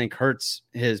 I don't think hurts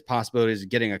his possibilities of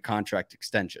getting a contract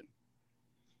extension.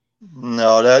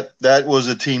 No, that was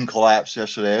a team collapse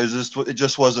yesterday. It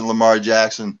just wasn't Lamar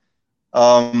Jackson.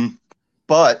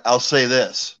 But I'll say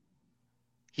this: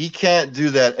 he can't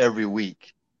do that every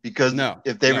week, because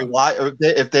if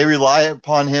they rely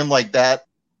upon him like that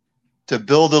to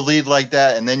build a lead like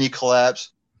that, and then you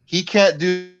collapse, he can't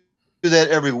do that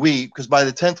every week, because by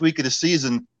the 10th week of the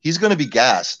season, he's going to be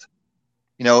gassed.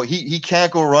 He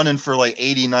can't go running for like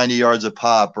 80, 90 yards a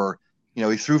pop, or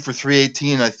he threw for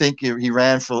 318. I think he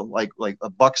ran for like a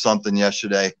buck something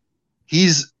yesterday.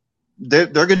 They're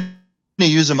going to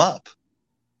use him up.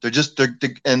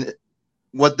 And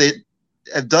what they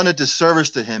have done a disservice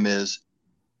to him is,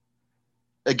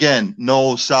 again,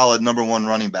 no solid number 1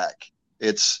 running back.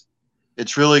 It's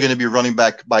really going to be running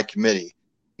back by committee.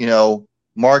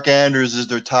 Mark Andrews is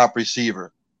their top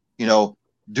receiver.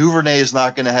 Duvernay is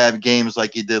not going to have games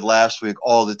like he did last week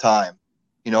all the time.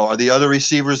 Are the other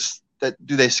receivers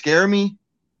do they scare me?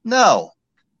 No.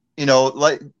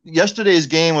 Like yesterday's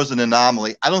game was an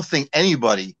anomaly. I don't think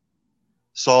anybody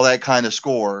saw that kind of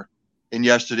score in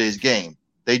yesterday's game.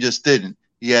 They just didn't.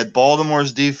 You had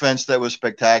Baltimore's defense that was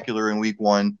spectacular in week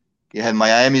 1. You had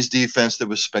Miami's defense that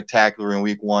was spectacular in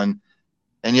week 1.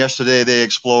 And yesterday they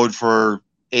explode for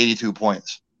 82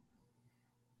 points.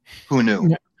 Who knew?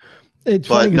 Yeah.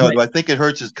 Do I think it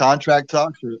hurts his contract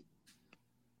talks?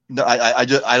 No, I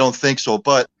don't think so.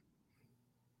 But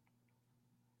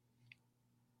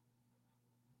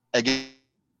again,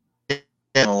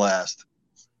 last.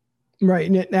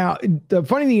 Right. Now, the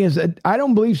funny thing is that I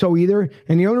don't believe so either.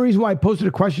 And the only reason why I posted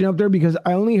a question up there, because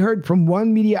I only heard from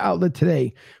one media outlet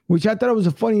today, which I thought it was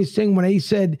the funniest thing when he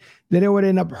said that it would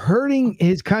end up hurting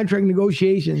his contract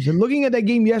negotiations. And looking at that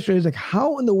game yesterday, I was like,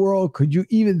 how in the world could you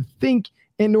even think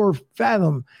and or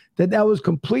fathom that was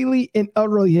completely and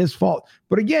utterly his fault?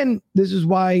 But again, this is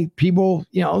why people,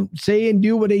 say and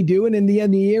do what they do. And in the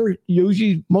end of the year,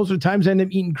 usually most of the times end up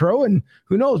eating crow. And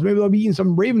who knows, maybe they'll be eating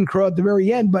some Raven crow at the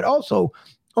very end. But also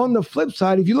on the flip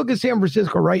side, if you look at San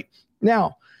Francisco right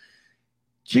now,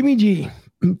 Jimmy G,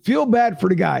 feel bad for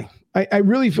the guy. I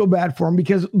really feel bad for him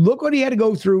because look what he had to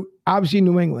go through, obviously, in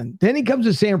New England. Then he comes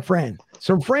to San Fran.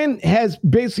 So Fran has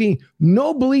basically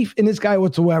no belief in this guy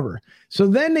whatsoever. So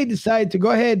then they decide to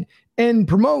go ahead and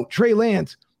promote Trey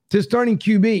Lance to starting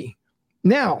QB.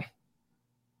 Now,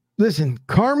 listen,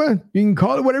 karma, you can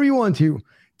call it whatever you want to.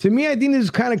 To me, I think this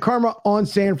is kind of karma on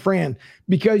San Fran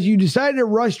because you decided to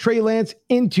rush Trey Lance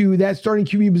into that starting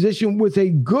QB position with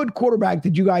a good quarterback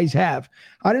that you guys have.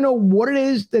 I don't know what it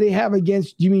is that they have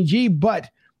against Jimmy G, but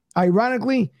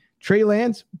ironically, Trey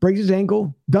Lance breaks his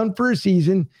ankle, done for a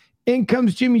season. In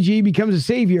comes Jimmy G, becomes a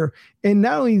savior. And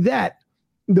not only that,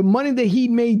 the money that he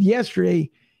made yesterday,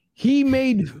 he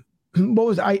made,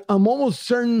 I'm almost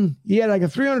certain he had like a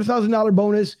 $300,000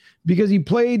 bonus because he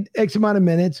played X amount of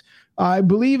minutes. I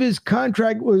believe his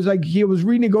contract was like he was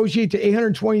renegotiated to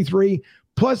 823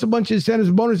 plus a bunch of incentives,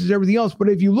 bonuses, everything else. But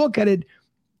if you look at it,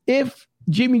 if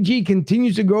Jimmy G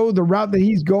continues to go the route that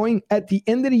he's going at the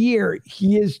end of the year,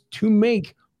 he is to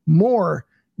make more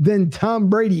than Tom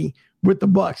Brady with the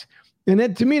Bucs. And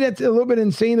that, to me, that's a little bit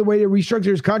insane the way they restructure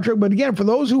his contract. But again, for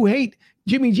those who hate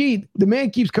Jimmy G, the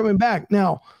man keeps coming back.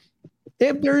 Now,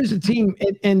 if there is a team,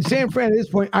 and San Fran at this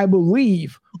point, I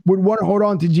believe, would want to hold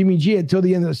on to Jimmy G until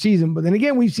the end of the season. But then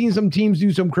again, we've seen some teams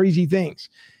do some crazy things.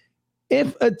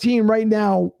 If a team right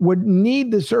now would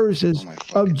need the services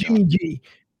of Jimmy G,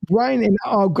 Ryan, and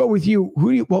I'll go with you.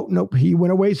 Nope, he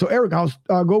went away. So Eric,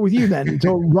 I'll go with you then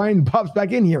until Ryan pops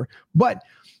back in here. But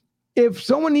if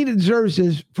someone needed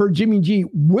services for Jimmy G,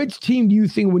 which team do you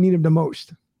think would need him the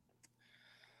most?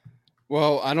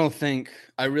 Well,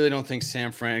 I really don't think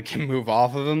San Fran can move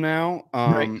off of him now.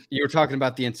 Right. You were talking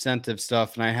about the incentive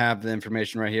stuff, and I have the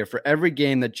information right here. For every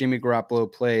game that Jimmy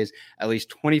Garoppolo plays, at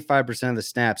least 25% of the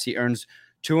snaps, he earns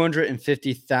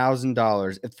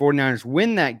 $250,000. If 49ers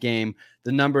win that game,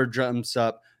 the number jumps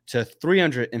up to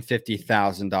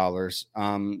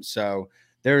 $350,000. So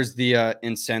there's the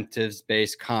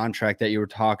incentives-based contract that you were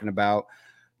talking about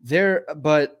there,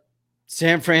 but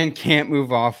San Fran can't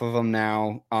move off of them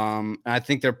now. I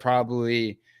think they're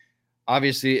probably,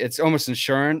 obviously, it's almost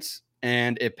insurance,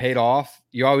 and it paid off.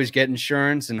 You always get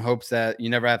insurance in hopes that you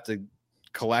never have to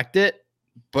collect it,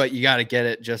 but you got to get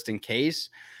it just in case.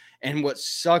 And what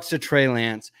sucks to Trey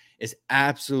Lance is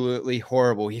absolutely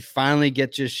horrible. He finally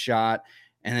gets his shot,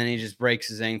 and then he just breaks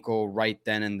his ankle right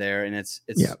then and there, and it's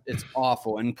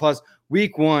awful. And plus,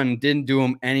 Week 1 didn't do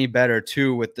him any better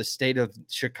too with the state of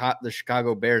the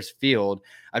Chicago Bears field.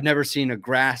 I've never seen a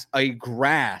grass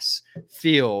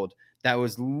field that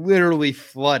was literally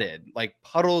flooded, like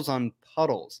puddles on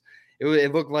puddles.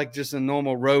 It looked like just a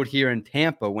normal road here in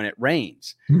Tampa when it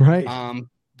rains. Right.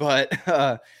 But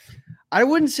I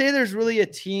wouldn't say there's really a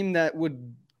team that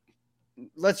would.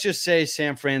 Let's just say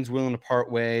San Fran's willing to part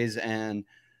ways and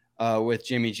with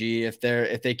Jimmy G. If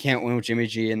they can't win with Jimmy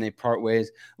G and they part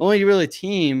ways, the only really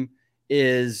team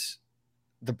is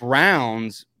the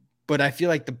Browns. But I feel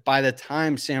like by the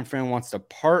time San Fran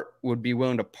would be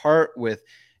willing to part with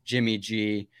Jimmy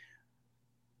G,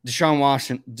 Deshaun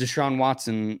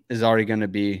Watson is already going to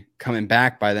be coming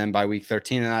back by then, by week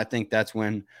 13. And I think that's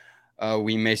when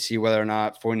we may see whether or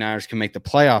not 49ers can make the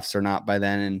playoffs or not by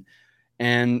then.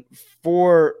 And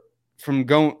from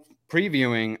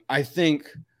previewing, I think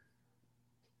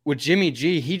with Jimmy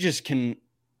G, he's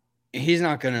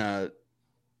not going to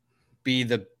be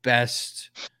the best.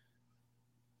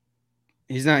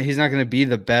 He's not going to be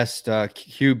the best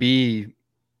QB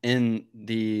in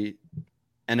the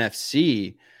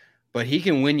NFC, but he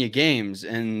can win you games.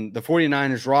 And the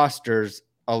 49ers rosters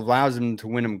allows him to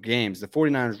win them games. The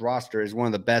 49ers roster is one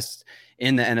of the best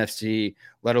in the NFC,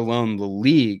 let alone the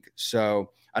league.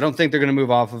 So I don't think they're going to move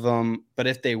off of them. But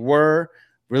if they were,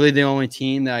 really the only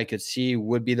team that I could see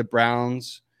would be the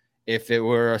Browns if it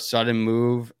were a sudden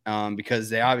move, because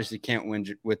they obviously can't win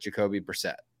with Jacoby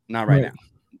Brissett. Not right now.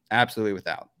 Absolutely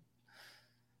without.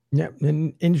 Yeah,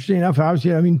 and interesting enough,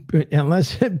 obviously, I mean,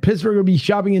 unless Pittsburgh will be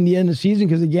shopping in the end of the season,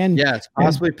 because again, yeah, it's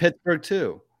possibly Pittsburgh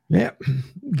too. Yeah,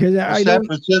 because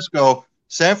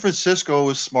San Francisco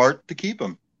was smart to keep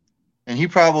him, and he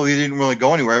probably didn't really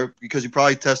go anywhere because he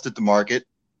probably tested the market,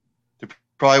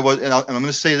 probably was, and I'm going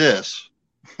to say this.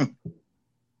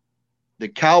 The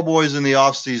Cowboys in the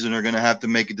offseason are going to have to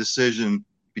make a decision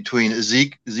between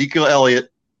Ezekiel Elliott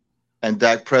and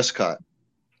Dak Prescott.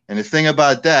 And the thing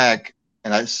about Dak,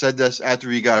 and I said this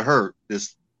after he got hurt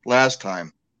this last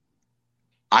time,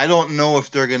 I don't know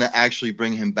if they're going to actually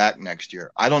bring him back next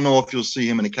year. I don't know if you'll see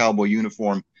him in a Cowboy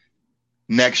uniform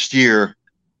next year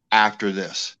after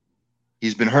this.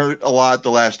 He's been hurt a lot the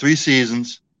last 3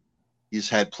 seasons. He's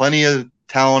had plenty of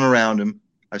talent around him.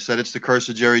 I said it's the curse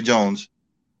of Jerry Jones.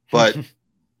 But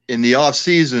in the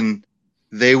offseason,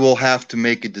 they will have to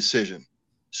make a decision.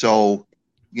 So,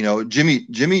 you know, Jimmy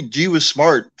G was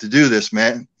smart to do this,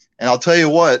 man. And I'll tell you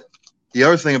what, the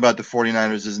other thing about the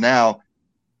 49ers is now,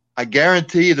 I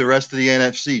guarantee the rest of the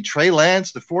NFC, Trey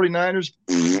Lance, the 49ers,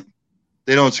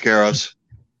 they don't scare us.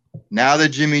 Now that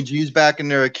Jimmy G's back in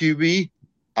there at QB,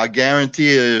 I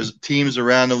guarantee there's teams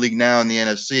around the league now in the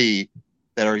NFC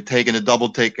that are taking a double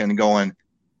take and going,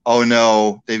 oh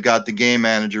no, they've got the game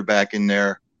manager back in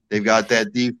there. They've got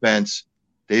that defense.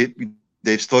 They've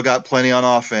still got plenty on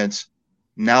offense.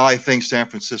 Now I think San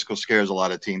Francisco scares a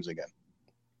lot of teams again.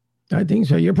 I think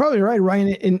so. You're probably right,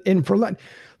 Ryan. And for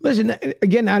listen,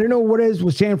 again, I don't know what it is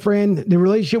with San Fran, the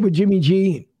relationship with Jimmy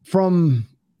G. From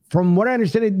what I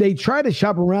understand, they try to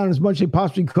shop around as much as they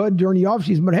possibly could during the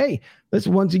offseason. But hey,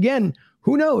 listen, once again,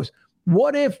 who knows?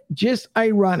 What if, just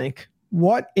ironic,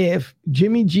 what if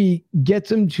Jimmy G gets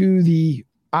him to the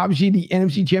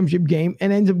NFC Championship game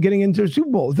and ends up getting into a Super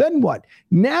Bowl? Then what?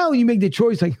 Now you make the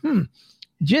choice like,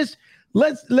 just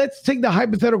let's take the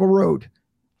hypothetical road.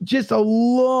 Just a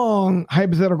long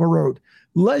hypothetical road.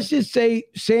 Let's just say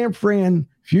San Fran,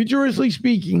 futuristically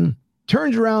speaking,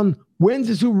 turns around, wins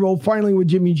the Super Bowl finally with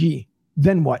Jimmy G.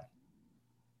 Then what?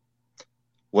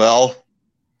 Well,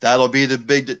 that'll be the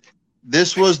big –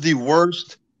 this was the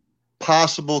worst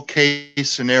possible case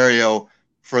scenario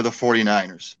for the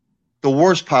 49ers. The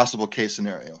worst possible case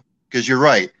scenario. Because you're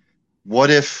right. What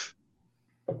if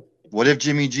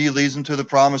Jimmy G leads them to the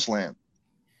promised land?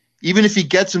 Even if he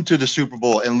gets him to the Super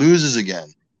Bowl and loses again,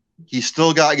 he's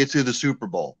still got to get to the Super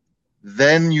Bowl.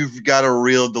 Then you've got a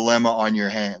real dilemma on your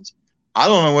hands. I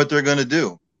don't know what they're going to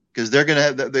do because they're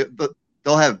going to have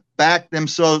they'll have backed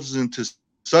themselves into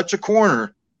such a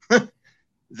corner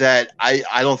that I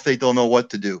don't think they'll know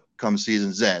what to do come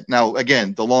season's end. Now,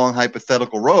 again, the long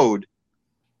hypothetical road,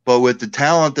 but with the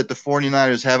talent that the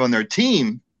 49ers have on their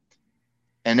team,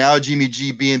 and now Jimmy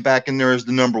G being back in there as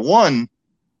the number one,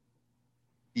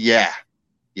 yeah,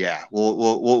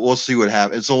 we'll see what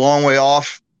happens. It's a long way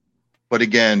off, but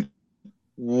again,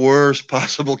 worst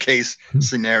possible case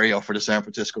scenario for the San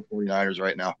Francisco 49ers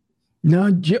right now.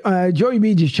 No, Joey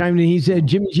B just chimed in. He said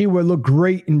Jimmy G would look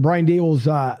great in Brian Dable's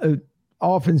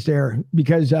offense there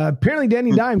because apparently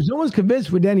Danny Dimes, no one's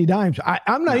convinced with Danny Dimes.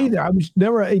 I'm not either. I was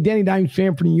never a Danny Dimes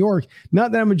fan for New York.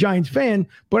 Not that I'm a Giants fan,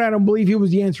 but I don't believe he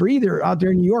was the answer either out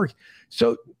there in New York.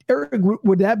 So, Eric,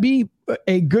 would that be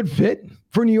a good fit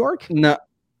for New York?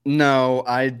 No,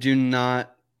 I do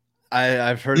not.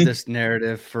 I've heard this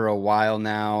narrative for a while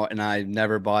now, and I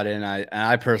never bought in.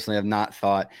 I personally have not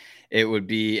thought it would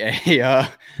be a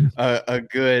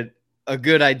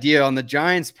good idea on the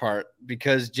Giants' part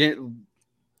because,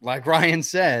 like Ryan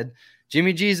said,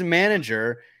 Jimmy G's a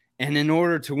manager, and in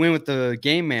order to win with the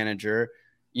game manager,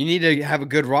 you need to have a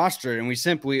good roster. And we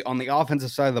simply, on the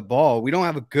offensive side of the ball, we don't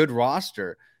have a good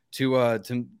roster to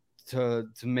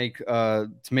make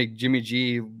Jimmy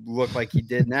G look like he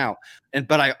did now.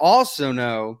 But I also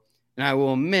know, and I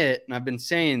will admit, and I've been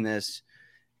saying this,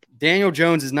 Daniel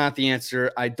Jones is not the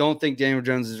answer. I don't think Daniel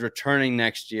Jones is returning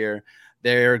next year.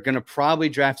 They're going to probably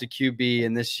draft a QB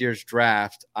in this year's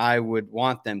draft. I would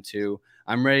want them to.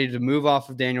 I'm ready to move off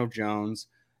of Daniel Jones.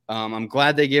 I'm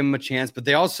glad they gave him a chance, but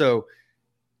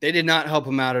they did not help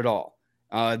him out at all.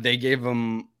 They gave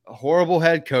him horrible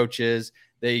head coaches.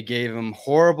 They gave him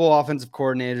horrible offensive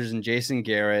coordinators and Jason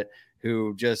Garrett,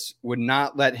 who just would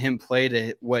not let him play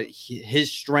to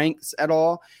his strengths at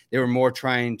all. They were more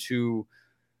trying to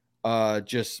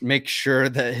just make sure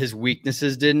that his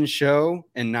weaknesses didn't show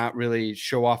and not really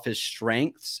show off his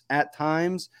strengths at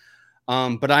times.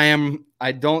 But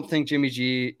I don't think Jimmy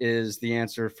G is the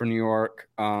answer for New York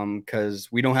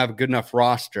because we don't have a good enough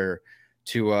roster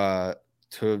to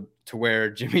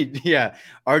where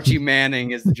Archie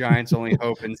Manning is the Giants' only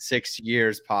hope in 6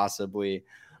 years, possibly.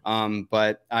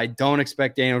 But I don't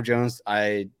expect Daniel Jones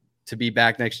to be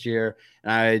back next year,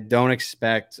 and I don't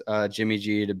expect Jimmy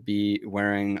G to be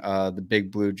wearing the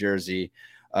big blue jersey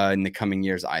in the coming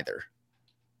years either.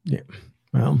 Yeah,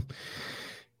 well,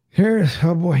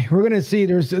 Oh boy, we're gonna see.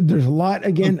 There's a lot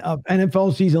again of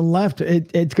NFL season left.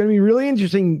 It's gonna be really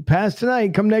interesting. Past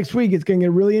tonight, come next week, it's gonna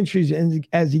get really interesting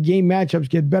as the game matchups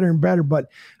get better and better. But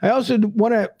I also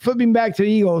want to flipping back to the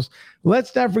Eagles.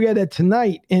 Let's not forget that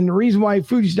tonight, and the reason why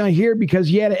Fuji's not here because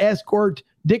he had to escort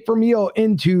Dick Vermeil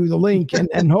into the link,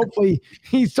 and hopefully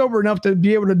he's sober enough to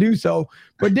be able to do so.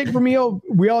 But Dick Vermeil,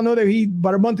 we all know that he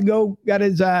about a month ago got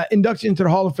his induction into the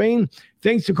Hall of Fame.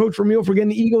 Thanks to Coach Vermeil for getting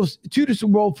the Eagles to the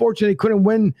Super Bowl. Fortunately, he couldn't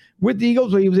win with the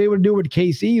Eagles, but he was able to do it with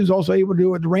KC. He was also able to do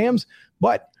it with the Rams.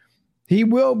 But he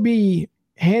will be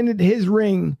handed his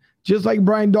ring, just like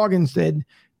Brian Dawkins did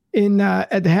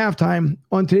at the halftime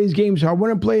on today's game. So I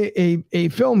want to play a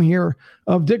film here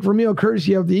of Dick Vermeil,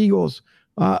 courtesy of the Eagles,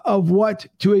 of what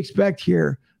to expect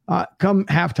here come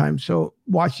halftime. So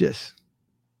watch this.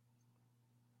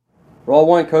 Roll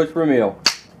one, Coach Vermeil.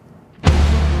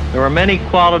 There were many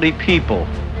quality people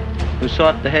who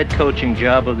sought the head coaching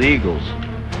job of the Eagles,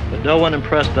 but no one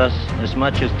impressed us as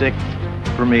much as Dick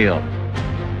Vermeil.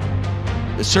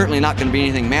 There's certainly not going to be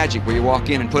anything magic where you walk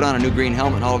in and put on a new green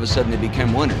helmet and all of a sudden they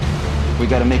become winners. We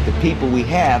got to make the people we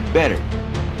have better.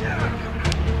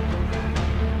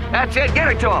 That's it, get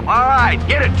it to him. All right,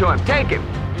 get it to him, take him.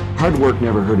 Hard work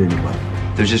never hurt anybody.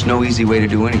 There's just no easy way to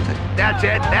do anything. That's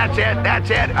it, that's it, that's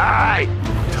it, all right.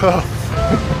 Tough.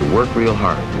 You work real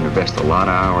hard, you invest a lot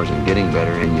of hours in getting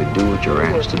better, and you do what you're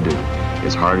asked to do.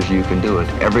 As hard as you can do it,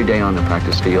 every day on the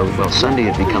practice field. Well, Sunday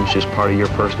it becomes just part of your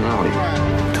personality.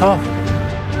 Tough.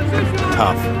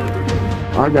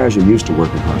 Our guys are used to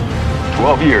working hard.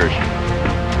 12 years.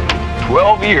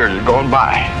 12 years have gone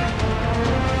by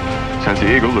since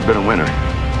the Eagles have been a winner.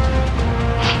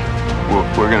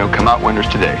 We're going to come out winners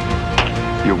today.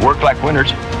 You work like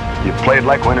winners. You played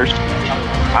like winners.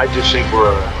 I just think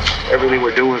everything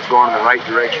we're doing is going in the right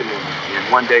direction,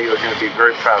 and one day you're going to be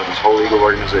very proud of this whole Eagle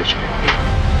organization.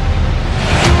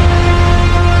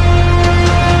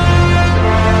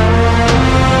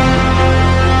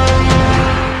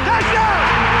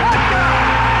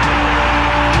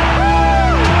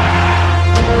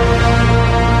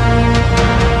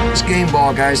 This game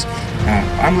ball, guys,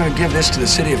 I'm going to give this to the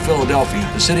city of Philadelphia.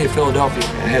 The city of Philadelphia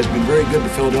has been very good to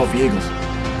Philadelphia Eagles.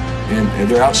 And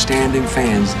they're outstanding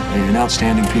fans and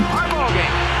outstanding people. Our ball game.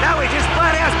 Now we just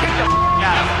flat ass kick the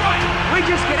out of them. We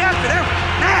just get after their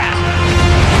ass.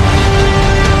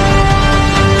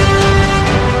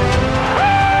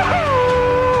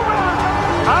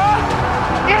 Huh?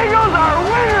 Eagles are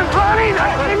winners, Ronnie. The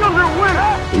Eagles are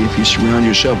winners. If you surround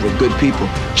yourself with good people,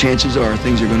 chances are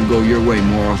things are going to go your way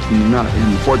more often than not.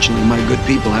 And fortunately, my good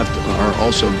people are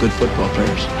also good football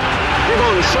players. You're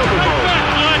going to the Super Bowl.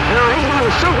 You know, he's going to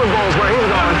the Super Bowls where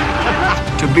he's going.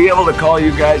 To be able to call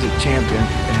you guys a champion,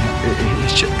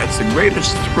 it's the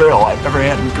greatest thrill I've ever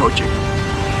had in coaching.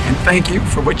 And thank you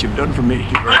for what you've done for me.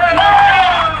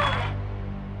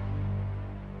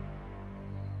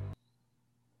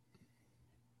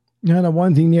 Now, the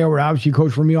one thing there where obviously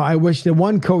Coach Vermeil, I wish that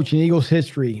one coach in Eagles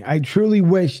history, I truly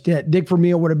wish that Dick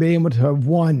Vermeil would have been able to have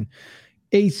won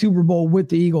a Super Bowl with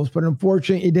the Eagles, but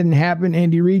unfortunately it didn't happen.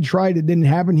 Andy Reid tried, it didn't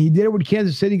happen. He did it with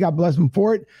Kansas City, God bless him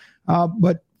for it.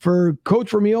 But for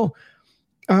Coach Vermeil,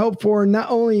 I hope for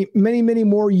not only many, many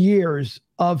more years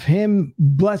of him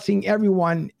blessing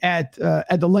everyone at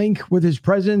the link with his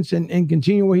presence and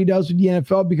continue what he does with the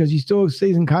NFL, because he still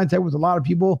stays in contact with a lot of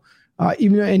people,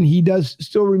 and he does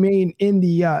still remain in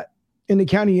the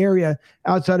county area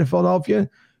outside of Philadelphia.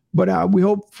 But we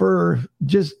hope for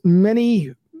just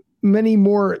many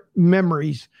more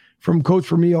memories from Coach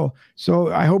Vermeil.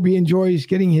 So I hope he enjoys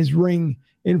getting his ring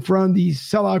in front of the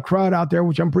sellout crowd out there,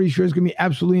 which I'm pretty sure is going to be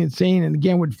absolutely insane. And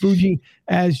again, with Fuji,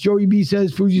 as Joey B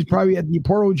says, Fuji's probably at the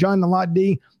Portal John the Lot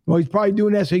D. Well, he's probably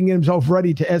doing that so he can get himself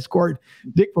ready to escort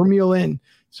Dick Vermeil in.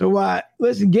 So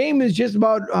listen, game is just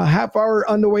about a half hour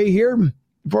underway here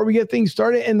before we get things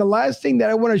started. And the last thing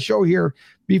that I want to show here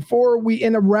before we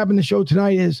end up wrapping the show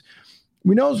tonight is,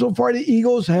 we know so far the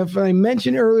Eagles have, I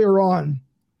mentioned earlier on,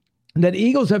 that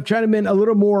Eagles have tried to be a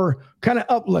little more kind of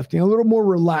uplifting, a little more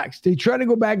relaxed. They try to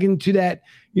go back into that,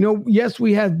 yes,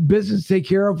 we have business to take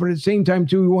care of, but at the same time,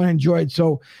 too, we want to enjoy it.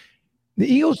 So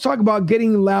the Eagles talk about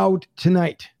getting loud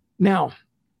tonight. Now,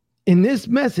 in this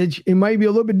message, it might be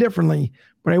a little bit differently,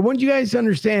 but I want you guys to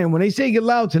understand when they say get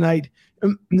loud tonight,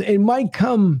 it might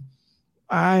come,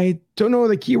 I don't know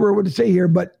the keyword what to say here,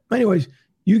 but anyways,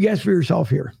 you guess for yourself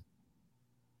here.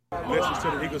 Message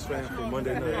to the Eagles fans for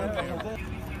Monday night.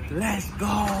 Let's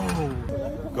go.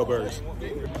 Go Birds.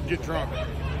 Get drunk.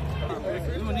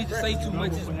 We don't need to say too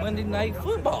much. It's Monday Night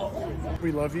Football.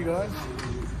 We love you guys,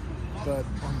 but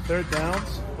on third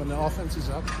downs, when the offense is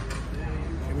up,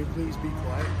 can we please be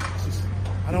quiet? It's just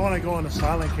I don't want to go into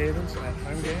silent cadence at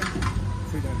home game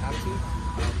if we don't have to.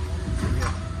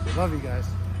 Yeah. Love you guys.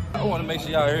 I want to make sure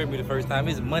y'all heard me the first time.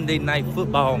 It's Monday Night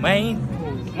Football,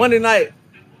 man. Monday night.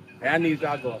 Hey, I need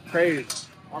y'all going crazy.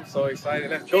 I'm so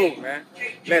excited. Let's go, man.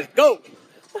 Let's go.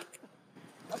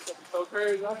 That's so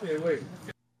crazy. I can't wait.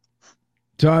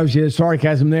 So obviously the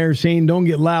sarcasm there saying don't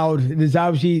get loud. It is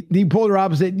obviously the polar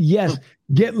opposite. Yes,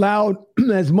 get loud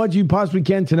as much as you possibly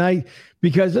can tonight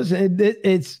because listen,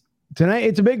 it's tonight.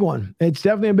 It's a big one. It's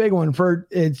definitely a big one for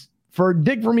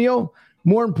Dick Vermeil.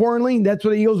 More importantly, that's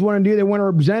what the Eagles want to do. They want to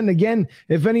represent. And again,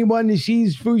 if anyone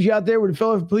sees Fuji out there with the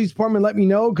Philadelphia Police Department, let me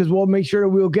know because we'll make sure that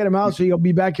we'll get him out so he'll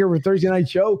be back here for Thursday night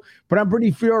show. But I'm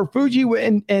pretty sure Fuji,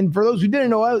 and for those who didn't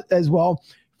know as well,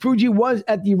 Fuji was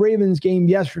at the Ravens game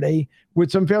yesterday with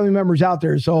some family members out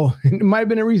there. So it might have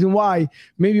been a reason why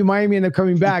maybe Miami ended up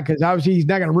coming back because obviously he's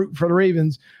not going to root for the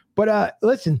Ravens. But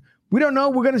listen, we don't know.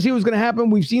 We're going to see what's going to happen.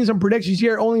 We've seen some predictions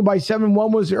here only by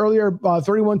 7-1 was earlier,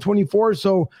 31-24.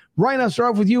 So, Ryan, I'll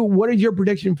start off with you. What is your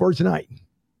prediction for tonight?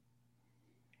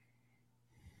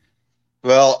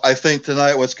 Well, I think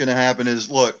tonight what's going to happen is,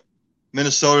 look,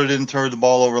 Minnesota didn't turn the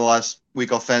ball over last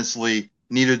week offensively.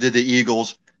 Neither did the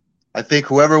Eagles. I think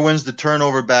whoever wins the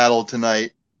turnover battle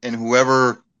tonight and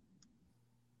whoever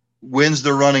wins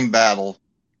the running battle,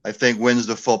 I think wins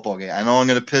the football game. I know I'm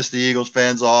going to piss the Eagles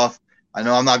fans off. I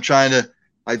know I'm not trying to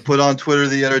 – I put on Twitter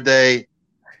the other day,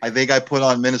 I think I put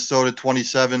on Minnesota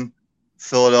 27,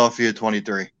 Philadelphia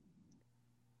 23.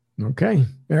 Okay.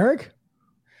 Eric?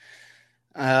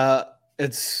 I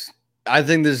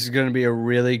think this is going to be a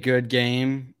really good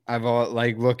game. I've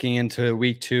looking into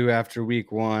week 2 after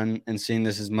week 1 and seeing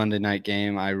this as Monday night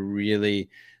game. I really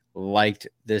liked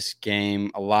this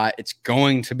game a lot. It's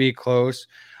going to be close.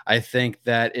 I think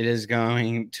that it is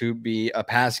going to be a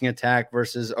passing attack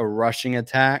versus a rushing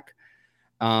attack.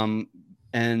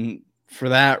 And for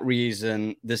that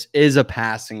reason, this is a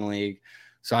passing league.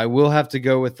 So I will have to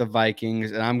go with the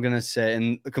Vikings. And I'm going to say,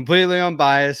 and completely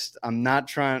unbiased, I'm not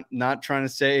trying to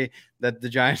say that the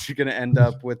Giants are going to end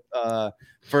up with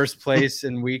first place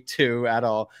in week 2 at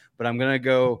all. But I'm going to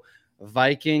go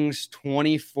Vikings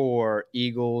 24,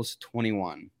 Eagles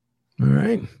 21. All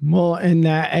right. Well, and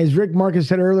as Rick Marcus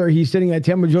said earlier, he's sitting at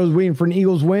Tampa Joe's waiting for an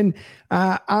Eagles win.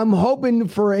 I'm hoping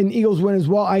for an Eagles win as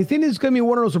well. I think it's going to be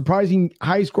one of those surprising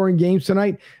high-scoring games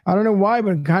tonight. I don't know why,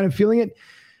 but I'm kind of feeling it.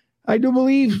 I do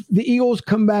believe the Eagles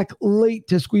come back late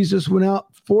to squeeze this one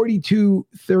out,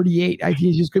 42-38. I think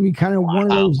it's just going to be kind of one of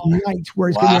those nights where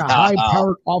it's going to be a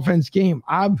high-powered offense game.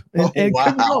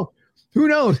 Who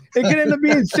knows? It could end up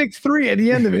being 6-3 at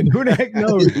the end of it. Who the heck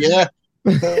knows? Yeah.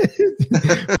 We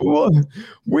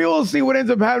will see what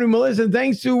ends up happening, Melissa.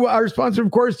 Thanks to our sponsor,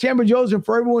 of course, Tampa Joe's, and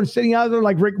for everyone sitting out there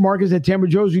like Rick Marcus at Tampa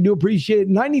Joe's, we do appreciate it.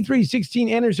 9316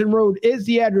 Anderson Road is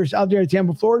the address out there in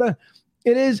Tampa, Florida.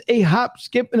 It is a hop,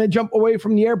 skip, and a jump away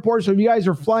from the airport. So if you guys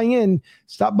are flying in,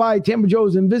 stop by Tampa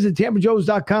Joe's and visit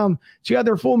tampajoes.com. Check out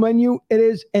their full menu. It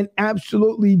is an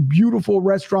absolutely beautiful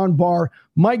restaurant bar.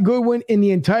 Mike Goodwin and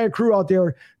the entire crew out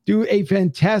there do a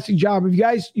fantastic job. If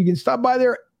you can stop by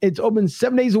there. It's open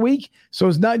 7 days a week, so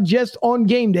it's not just on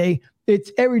game day.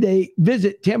 It's every day.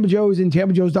 Visit Tampa Joe's and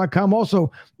tampajoes.com.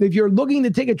 Also, if you're looking to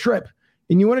take a trip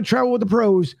and you want to travel with the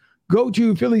pros, go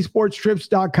to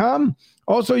phillysportstrips.com.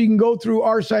 Also, you can go through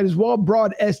our site as well,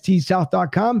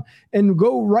 broadstsouth.com, and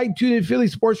go right to the Philly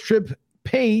Sports Trip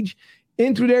page.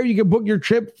 In through there, you can book your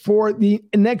trip for the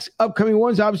next upcoming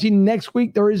ones. Obviously, next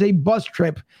week, there is a bus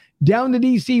trip down to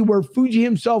D.C. where Fuji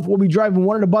himself will be driving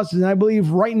one of the buses. And I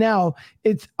believe right now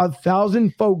it's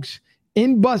 1,000 folks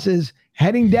in buses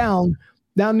heading down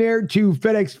there to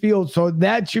FedEx Field. So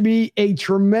that should be a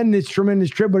tremendous, tremendous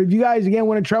trip. But if you guys, again,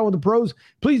 want to travel with the pros,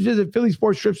 please visit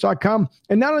phillysportstrips.com.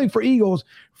 And not only for Eagles,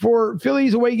 for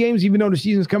Phillies away games, even though the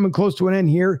season's coming close to an end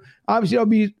here, obviously there'll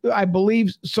be, I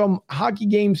believe, some hockey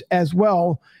games as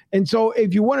well. And so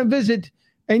if you want to visit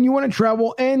and you want to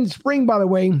travel, and spring, by the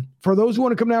way, for those who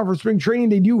want to come down for spring training,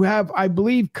 they do have, I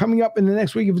believe, coming up in the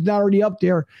next week, if it's not already up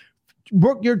there,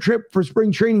 book your trip for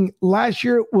spring training. Last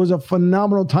year was a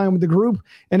phenomenal time with the group,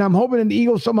 and I'm hoping that the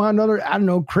Eagles somehow or another, I don't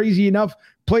know, crazy enough,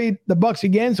 played the Bucs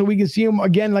again so we can see them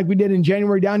again like we did in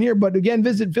January down here. But again,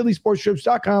 visit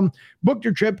phillysportstrips.com, book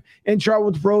your trip, and travel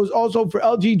with the pros. Also for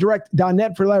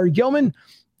lgdirect.net for Larry Gilman.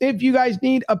 If you guys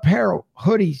need apparel,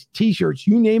 hoodies, T-shirts,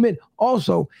 you name it.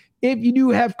 Also, if you do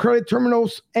have credit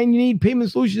terminals and you need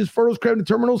payment solutions for those credit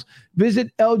terminals,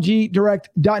 visit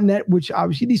lgdirect.net, which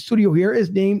obviously the studio here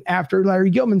is named after Larry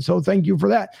Gilman. So thank you for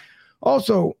that.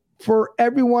 Also, for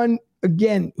everyone,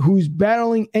 again, who's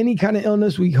battling any kind of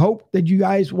illness, we hope that you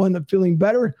guys wind up feeling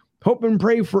better. Hope and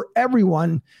pray for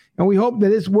everyone. And we hope that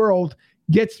this world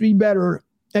gets to be better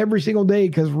every single day,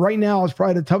 because right now it's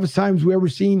probably the toughest times we've ever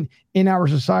seen in our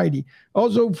society.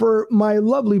 Also, for my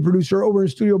lovely producer over in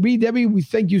Studio B, Debbie, we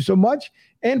thank you so much.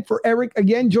 And for Eric,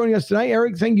 again, joining us tonight.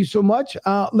 Eric, thank you so much.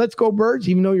 Let's go Birds,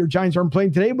 even though your Giants aren't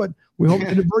playing today, but we hope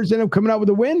that the Birds end up coming out with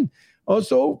a win.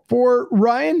 Also, for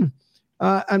Ryan,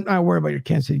 I'm not worried about your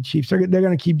Kansas City Chiefs. They're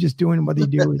going to keep just doing what they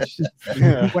do. It's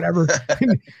just whatever.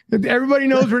 Everybody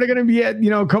knows where they're going to be at,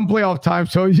 come playoff time.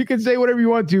 So you can say whatever you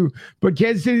want to, but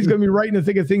Kansas City is going to be right in the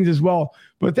thick of things as well.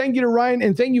 But thank you to Ryan,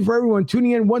 and thank you for everyone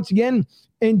tuning in once again.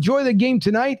 Enjoy the game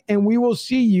tonight, and we will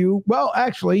see you. Well,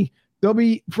 actually, there'll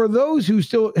be, for those who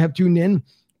still have tuned in,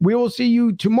 we will see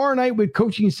you tomorrow night with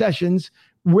coaching sessions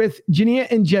with Jania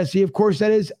and Jesse. Of course,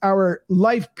 that is our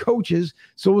life coaches.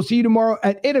 So we'll see you tomorrow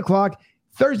at 8 o'clock.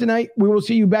 Thursday night, we will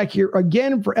see you back here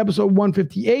again for episode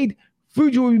 158.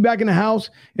 Fuji will be back in the house,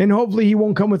 and hopefully he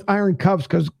won't come with iron cuffs,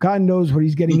 because God knows what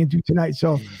he's getting into tonight.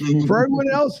 So for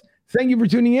everyone else, thank you for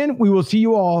tuning in. We will see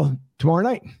you all tomorrow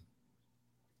night.